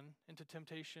fallen into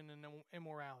temptation and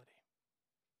immorality.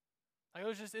 Like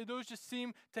those just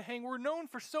seem to hang. We're known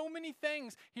for so many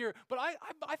things here, but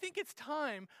I think it's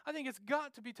time, I think it's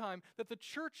got to be time that the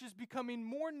church is becoming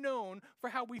more known for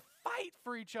how we fight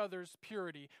for each other's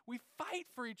purity. We fight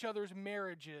for each other's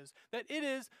marriages. That it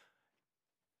is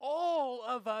all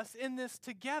of us in this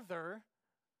together,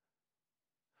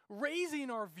 raising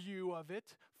our view of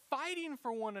it, fighting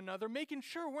for one another, making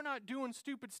sure we're not doing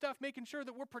stupid stuff, making sure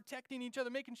that we're protecting each other,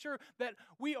 making sure that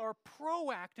we are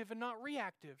proactive and not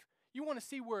reactive. You want to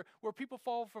see where people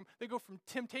they go from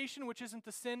temptation, which isn't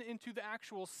the sin, into the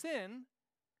actual sin.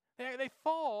 They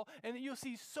fall, and you'll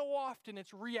see so often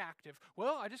it's reactive.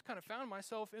 Well, I just kind of found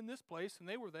myself in this place, and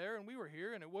they were there, and we were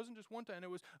here, and it wasn't just one time. It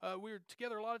was we were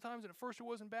together a lot of times, and at first it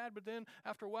wasn't bad, but then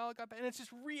after a while it got bad. And it's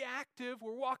just reactive.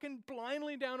 We're walking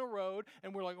blindly down a road,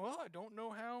 and we're like, well, I don't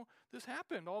know how this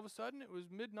happened. All of a sudden, it was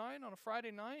midnight on a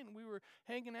Friday night, and we were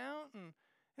hanging out, and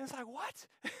it's like, what?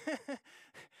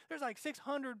 There's like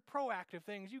 600 proactive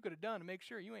things you could have done to make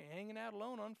sure you ain't hanging out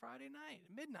alone on Friday night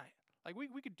at midnight. Like,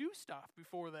 we could do stuff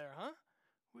before there, huh?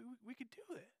 We could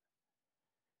do it.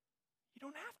 You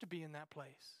don't have to be in that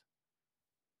place.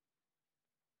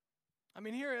 I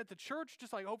mean, here at the church,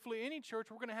 just like hopefully any church,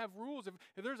 we're going to have rules.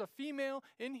 If there's a female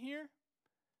in here,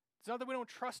 it's not that we don't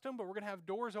trust them, but we're going to have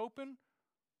doors open.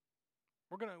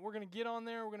 We're gonna get on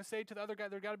there. We're gonna say to the other guy,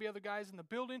 there got to be other guys in the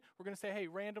building. We're gonna say, hey,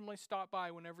 randomly stop by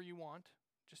whenever you want.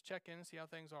 Just check in and see how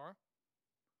things are.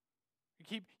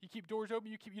 You keep doors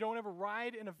open. You don't ever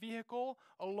ride in a vehicle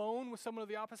alone with someone of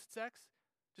the opposite sex.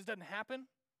 Just doesn't happen.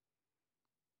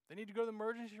 They need to go to the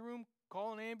emergency room.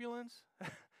 Call an ambulance.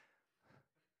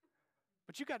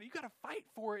 But you got to fight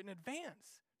for it in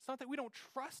advance. It's not that we don't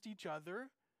trust each other.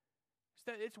 It's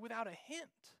that it's without a hint.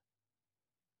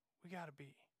 We got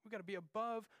to be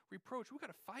above reproach. We got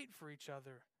to fight for each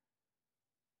other.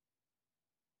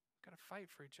 Got to fight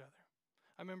for each other.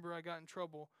 I remember I got in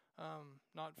trouble,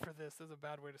 not for this. This is a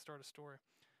bad way to start a story,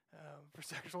 for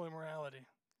sexual immorality.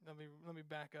 Let me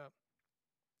back up.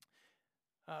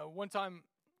 One time,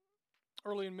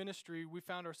 early in ministry,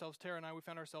 Tara and I, we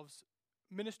found ourselves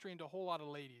ministering to a whole lot of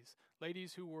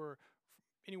ladies who were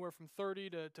anywhere from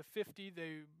 30 to 50.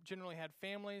 They generally had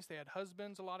families. They had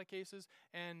husbands, a lot of cases,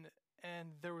 and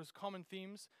there was common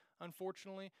themes,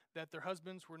 unfortunately, that their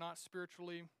husbands were not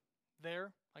spiritually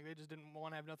there. Like they just didn't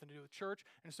want to have nothing to do with church.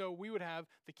 And so we would have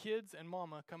the kids and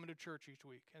mama coming to church each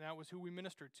week. And that was who we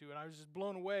ministered to. And I was just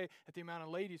blown away at the amount of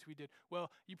ladies we did.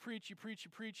 Well, you preach.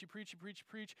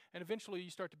 And eventually you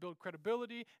start to build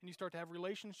credibility and you start to have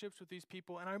relationships with these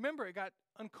people. And I remember it got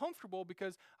uncomfortable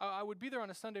because I would be there on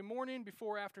a Sunday morning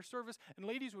before or after service, and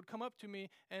ladies would come up to me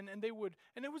and they would,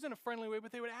 and it was in a friendly way,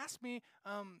 but they would ask me,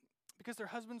 because their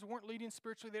husbands weren't leading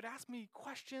spiritually, they'd ask me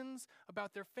questions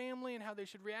about their family and how they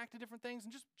should react to different things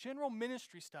and just general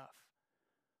ministry stuff.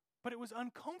 But it was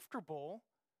uncomfortable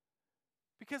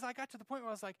because I got to the point where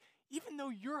I was like, even though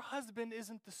your husband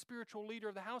isn't the spiritual leader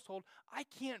of the household, I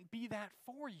can't be that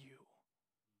for you.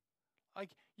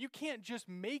 Like, you can't just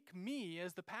make me,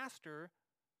 as the pastor,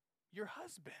 your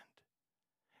husband.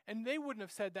 And they wouldn't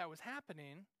have said that was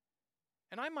happening.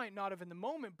 And I might not have in the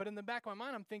moment, but in the back of my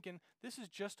mind, I'm thinking, this is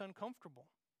just uncomfortable.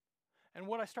 And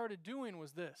what I started doing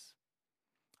was this.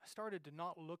 I started to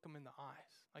not look them in the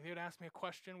eyes. Like, they would ask me a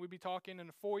question. We'd be talking in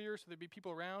the foyer, so there'd be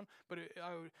people around. But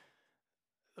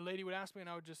the lady would ask me, and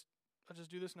I'd just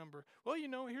do this number. Well,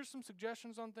 here's some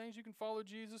suggestions on things. You can follow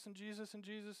Jesus and Jesus and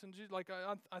Jesus and Jesus. Like,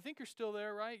 I think you're still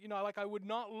there, right? I would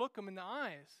not look them in the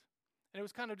eyes. And it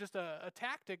was kind of just a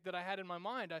tactic that I had in my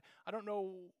mind. I don't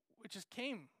know. It just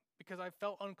came because I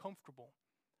felt uncomfortable.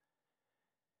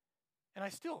 And I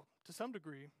still, to some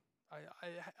degree,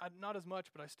 I not as much,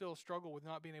 but I still struggle with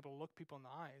not being able to look people in the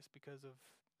eyes because of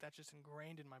that's just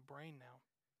ingrained in my brain now.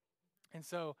 And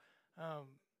so,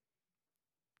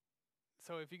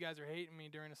 so if you guys are hating me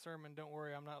during a sermon, don't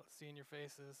worry, I'm not seeing your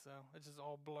faces, so it's just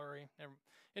all blurry.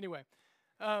 Anyway,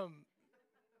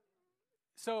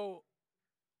 so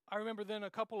I remember then a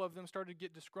couple of them started to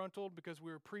get disgruntled because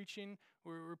we were preaching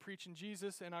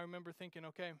Jesus, and I remember thinking,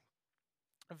 okay,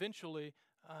 eventually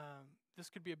this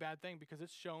could be a bad thing because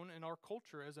it's shown in our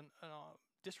culture as a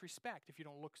disrespect if you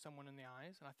don't look someone in the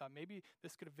eyes. And I thought maybe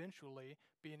this could eventually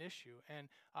be an issue. And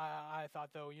I thought,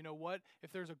 though, you know what?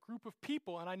 If there's a group of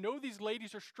people, and I know these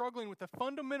ladies are struggling with the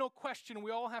fundamental question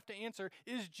we all have to answer,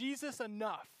 is Jesus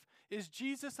enough? Is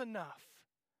Jesus enough?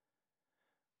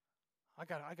 I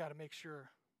got to make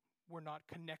sure we're not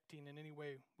connecting in any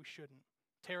way we shouldn't.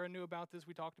 Tara knew about this.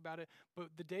 We talked about it. But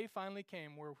the day finally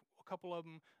came where a couple of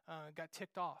them got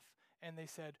ticked off. And they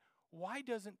said, why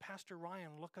doesn't Pastor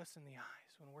Ryan look us in the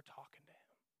eyes when we're talking to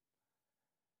him?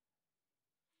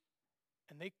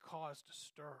 And they caused a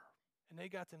stir. And they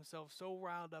got themselves so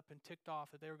riled up and ticked off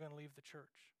that they were going to leave the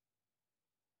church.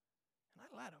 And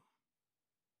I let them.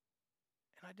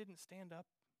 And I didn't stand up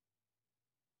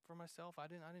for myself. I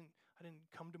didn't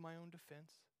come to my own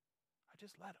defense. I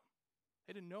just let them.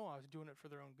 They didn't know I was doing it for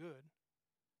their own good.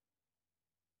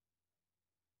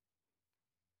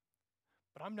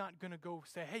 But I'm not going to go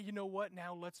say, hey, you know what?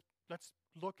 Now let's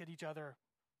look at each other.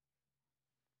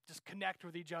 Just connect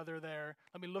with each other there.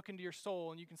 Let me look into your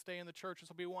soul and you can stay in the church. This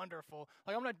will be wonderful.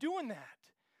 Like, I'm not doing that.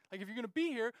 Like, if you're going to be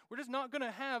here, we're just not going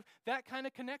to have that kind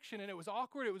of connection. And it was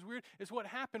awkward. It was weird. It's what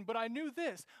happened. But I knew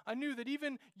this. I knew that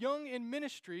even young in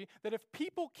ministry, that if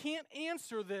people can't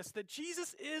answer this, that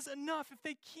Jesus is enough, if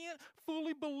they can't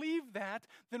fully believe that,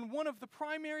 then one of the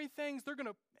primary things they're going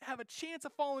to have a chance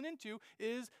of falling into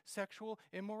is sexual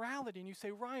immorality. And you say,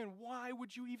 Ryan, why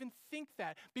would you even think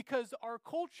that? Because our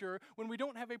culture, when we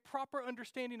don't have a proper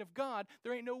understanding of God,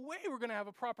 there ain't no way we're going to have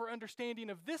a proper understanding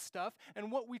of this stuff.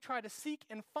 And what we try to seek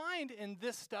and find in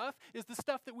this stuff is the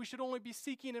stuff that we should only be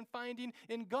seeking and finding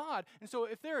in God. And so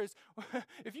if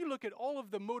you look at all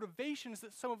of the motivations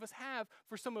that some of us have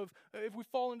for if we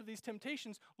fall into these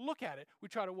temptations, look at it. We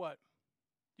try to what?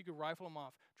 You could rifle them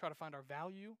off. Try to find our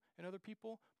value in other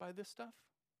people by this stuff.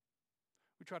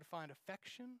 We try to find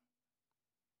affection.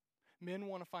 Men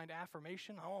want to find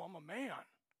affirmation. Oh, I'm a man.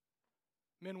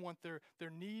 Men want their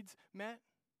needs met.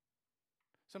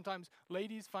 Sometimes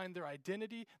ladies find their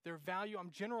identity, their value.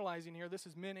 I'm generalizing here. This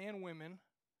is men and women.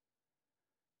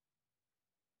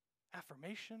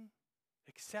 Affirmation,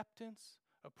 acceptance,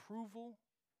 approval,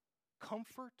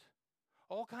 comfort.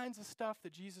 All kinds of stuff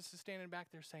that Jesus is standing back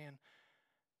there saying,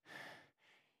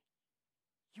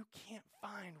 you can't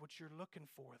find what you're looking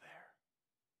for there.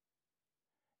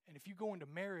 And if you go into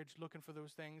marriage looking for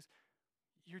those things,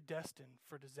 you're destined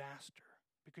for disaster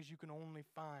because you can only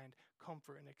find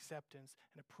comfort and acceptance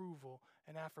and approval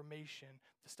and affirmation,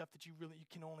 the stuff that you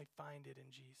can only find it in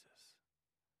Jesus.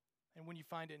 And when you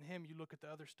find it in Him, you look at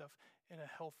the other stuff in a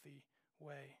healthy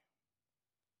way.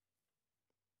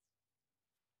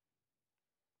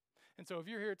 And so if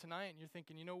you're here tonight and you're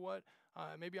thinking, you know what,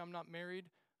 maybe I'm not married,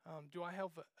 do I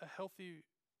have a healthy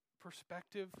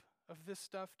perspective of this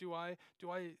stuff? Do I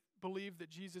believe that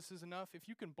Jesus is enough? If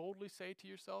you can boldly say to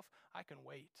yourself, I can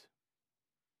wait.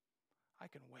 I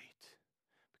can wait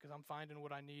because I'm finding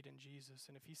what I need in Jesus.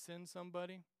 And if He sends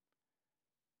somebody,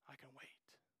 I can wait.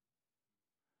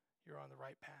 You're on the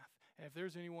right path. And if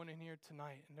there's anyone in here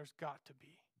tonight, and there's got to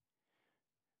be,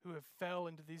 who have fell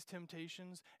into these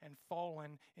temptations and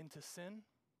fallen into sin,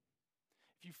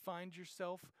 if you find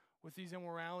yourself with these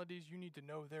immoralities, you need to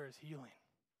know there is healing.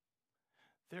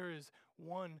 There is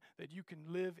one that you can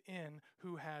live in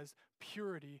who has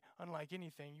purity unlike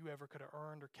anything you ever could have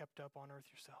earned or kept up on earth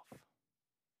yourself.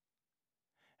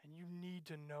 And you need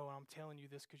to know, and I'm telling you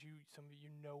this because some of you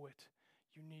know it,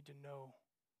 you need to know.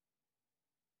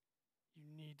 You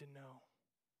need to know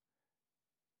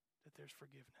that there's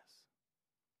forgiveness.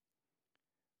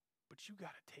 But you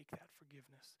got to take that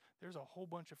forgiveness. There's a whole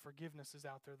bunch of forgivenesses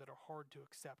out there that are hard to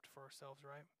accept for ourselves,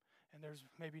 right? And there's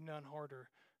maybe none harder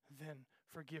than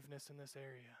forgiveness in this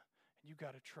area. And you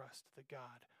got to trust that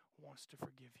God wants to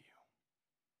forgive you.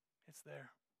 It's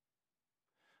there.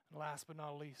 And last but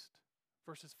not least,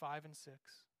 verses 5 and 6.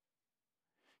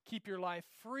 Keep your life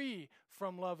free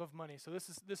from love of money. So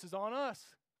this is on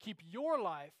us. Keep your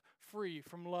life free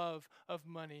from love of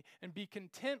money and be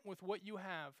content with what you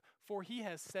have. For He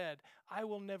has said, I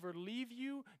will never leave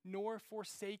you nor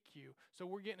forsake you. So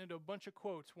we're getting into a bunch of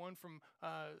quotes. One from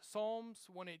Psalms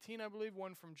 118, I believe.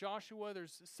 One from Joshua.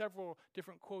 There's several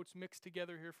different quotes mixed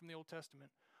together here from the Old Testament.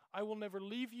 I will never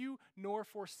leave you nor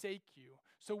forsake you.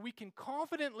 So we can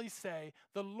confidently say,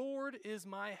 the Lord is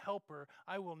my helper.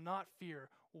 I will not fear.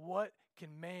 What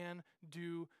can man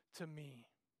do to me?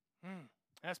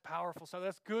 That's powerful stuff.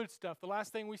 That's good stuff. The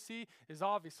last thing we see is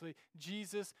obviously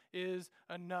Jesus is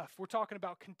enough. We're talking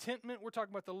about contentment. We're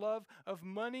talking about the love of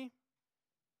money.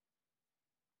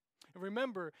 And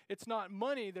remember, it's not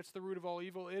money that's the root of all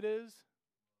evil. It is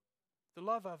the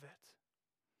love of it.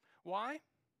 Why?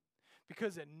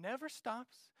 Because it never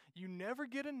stops. You never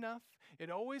get enough. It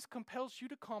always compels you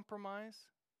to compromise.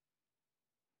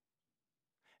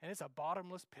 And it's a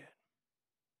bottomless pit.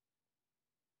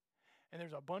 And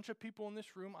there's a bunch of people in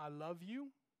this room, I love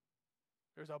you.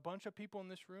 There's a bunch of people in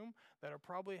this room that are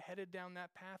probably headed down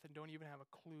that path and don't even have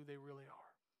a clue they really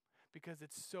are. Because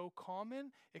it's so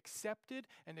common, accepted,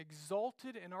 and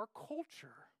exalted in our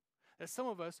culture that some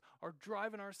of us are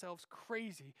driving ourselves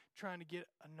crazy trying to get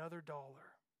another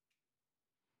dollar.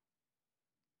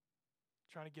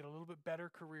 Trying to get a little bit better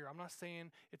career. I'm not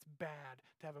saying it's bad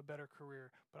to have a better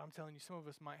career, but I'm telling you some of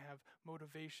us might have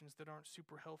motivations that aren't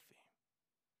super healthy.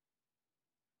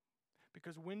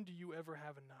 Because when do you ever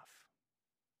have enough?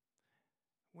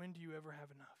 When do you ever have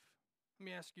enough? Let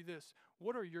me ask you this.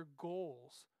 What are your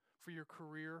goals for your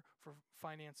career, for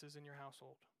finances in your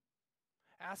household?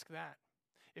 Ask that.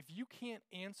 If you can't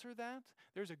answer that,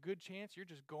 there's a good chance you're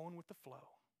just going with the flow.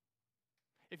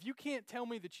 If you can't tell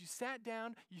me that you sat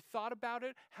down, you thought about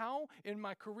it, how in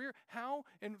my career, how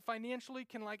and financially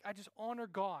can I just honor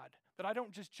God? That I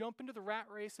don't just jump into the rat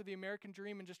race of the American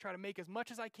dream and just try to make as much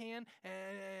as I can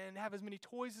and have as many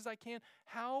toys as I can.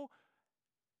 How,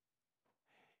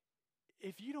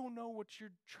 if you don't know what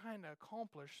you're trying to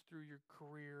accomplish through your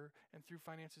career and through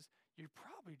finances, you're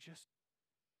probably just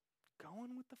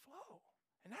going with the flow.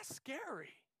 And that's scary.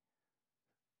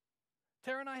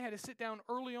 Tara and I had to sit down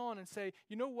early on and say,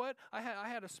 you know what? I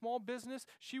had a small business.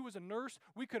 She was a nurse.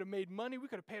 We could have made money. We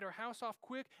could have paid our house off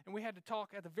quick. And we had to talk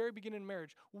at the very beginning of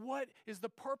marriage. What is the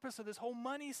purpose of this whole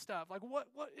money stuff? What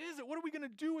is it? What are we going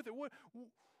to do with it? What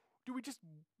do we just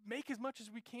make as much as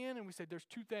we can? And we said there's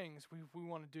two things we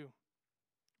want to do.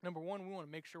 Number one, we want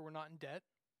to make sure we're not in debt.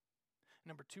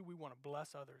 Number two, we want to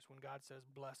bless others when God says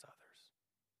bless others.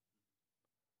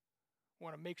 We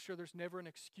want to make sure there's never an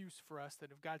excuse for us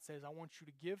that if God says, I want you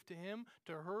to give to him,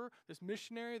 to her, this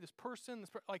missionary, this person,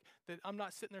 that I'm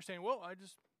not sitting there saying, well, I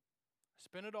just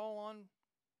spend it all on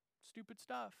stupid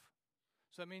stuff.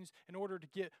 So that means in order to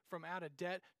get from out of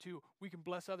debt to we can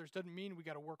bless others doesn't mean we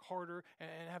got to work harder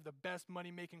and have the best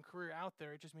money-making career out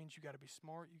there. It just means you got to be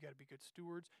smart, you got to be good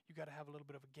stewards, you got to have a little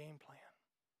bit of a game plan.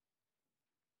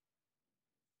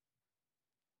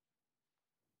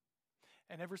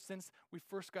 And ever since we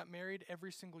first got married,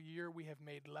 every single year we have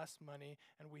made less money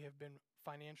and we have been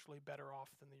financially better off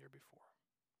than the year before.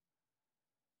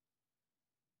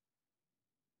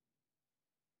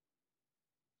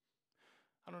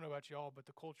 I don't know about y'all, but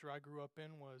the culture I grew up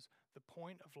in was the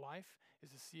point of life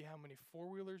is to see how many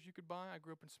four-wheelers you could buy. I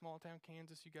grew up in small town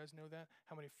Kansas. You guys know that.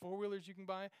 How many four-wheelers you can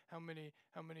buy, how many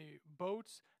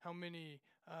boats, how many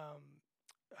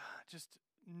just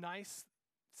nice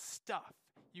stuff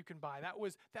you can buy. That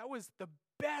was the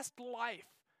best life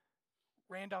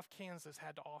Randolph, Kansas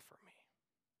had to offer me.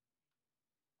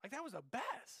 That was the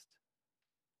best.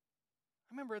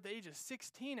 I remember at the age of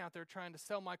 16 out there trying to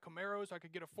sell my Camaro so I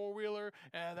could get a four-wheeler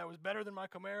that was better than my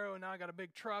Camaro, and now I got a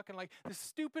big truck. And this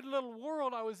stupid little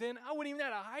world I was in, I wasn't even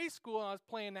out of high school and I was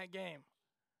playing that game.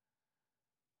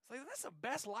 It's that's the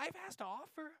best life has to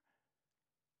offer.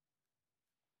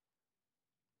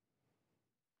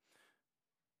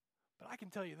 But I can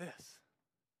tell you this,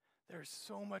 there's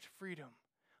so much freedom.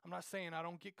 I'm not saying I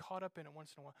don't get caught up in it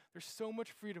once in a while. There's so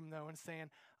much freedom, though, in saying,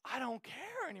 I don't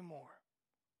care anymore.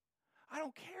 I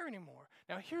don't care anymore.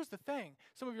 Now, here's the thing.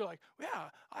 Some of you are like, yeah,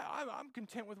 I'm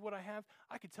content with what I have.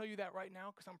 I can tell you that right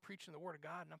now because I'm preaching the Word of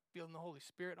God and I'm feeling the Holy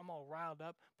Spirit. I'm all riled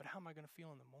up. But how am I going to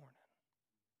feel in the morning?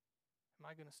 Am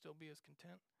I going to still be as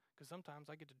content? Because sometimes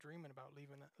I get to dreaming about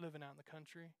living out in the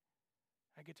country.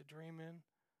 I get to dreaming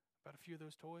about a few of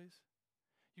those toys.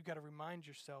 You've got to remind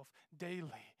yourself daily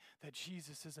that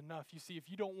Jesus is enough. You see, if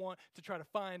you don't want to try to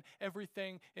find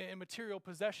everything in material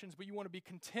possessions, but you want to be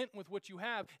content with what you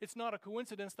have, it's not a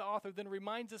coincidence. The author then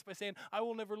reminds us by saying, I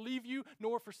will never leave you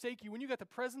nor forsake you. When you got the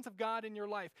presence of God in your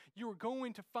life, you are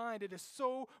going to find it is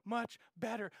so much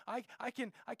better. I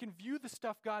can view the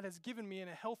stuff God has given me in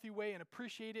a healthy way and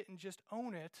appreciate it and just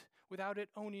own it without it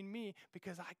owning me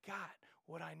because I got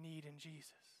what I need in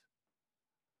Jesus.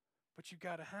 But you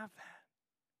got to have that.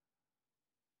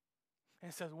 And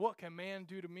it says, what can man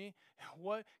do to me?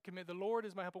 What can the Lord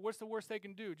is my helper. What's the worst they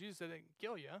can do? Jesus said they can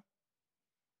kill you.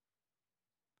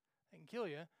 They can kill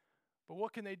you. But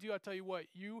what can they do? I'll tell you what,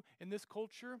 you, in this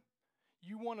culture,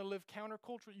 you want to live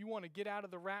countercultural. You want to get out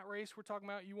of the rat race we're talking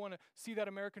about. You want to see that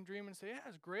American dream and say, yeah,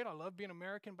 it's great. I love being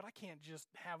American, but I can't just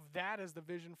have that as the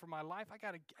vision for my life. I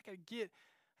gotta get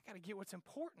what's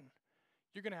important.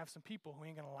 You're going to have some people who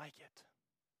ain't going to like it.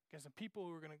 You have some people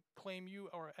who are going to claim you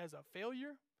or as a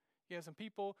failure. You have some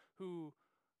people who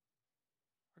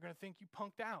are going to think you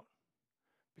punked out.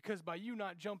 Because by you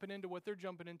not jumping into what they're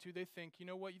jumping into, they think, you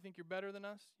know what, you think you're better than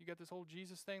us? You got this whole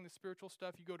Jesus thing, the spiritual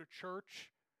stuff. You go to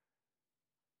church.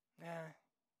 Nah,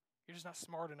 you're just not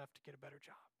smart enough to get a better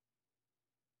job.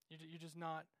 You're just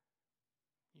not,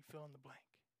 you fill in the blank.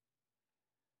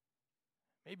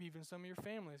 Maybe even some of your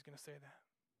family is going to say that.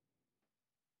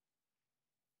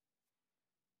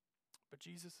 But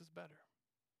Jesus is better.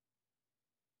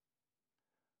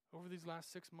 Over these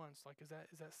last 6 months, is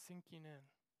that sinking in?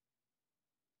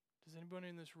 Does anybody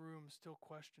in this room still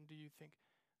question, do you think,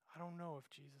 I don't know if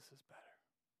Jesus is better?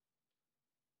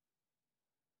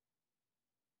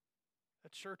 The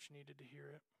church needed to hear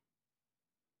it.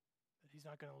 That he's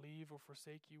not going to leave or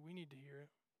forsake you. We need to hear it.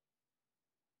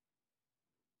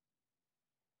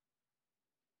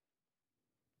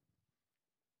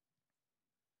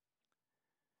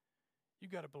 You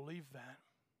got to believe that.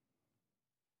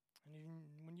 And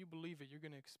when you believe it, you're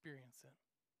going to experience it.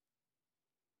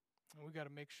 And we've got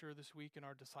to make sure this week in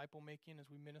our disciple making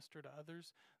as we minister to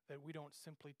others that we don't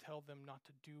simply tell them not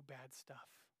to do bad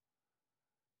stuff.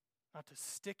 Not to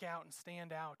stick out and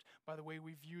stand out by the way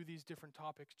we view these different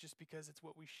topics just because it's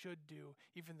what we should do,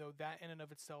 even though that in and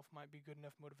of itself might be good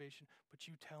enough motivation. But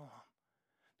you tell them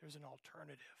there's an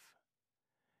alternative,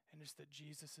 and it's that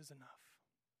Jesus is enough.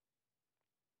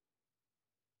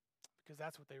 Because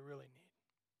that's what they really need.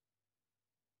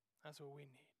 That's what we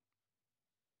need.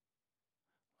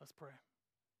 Let's pray.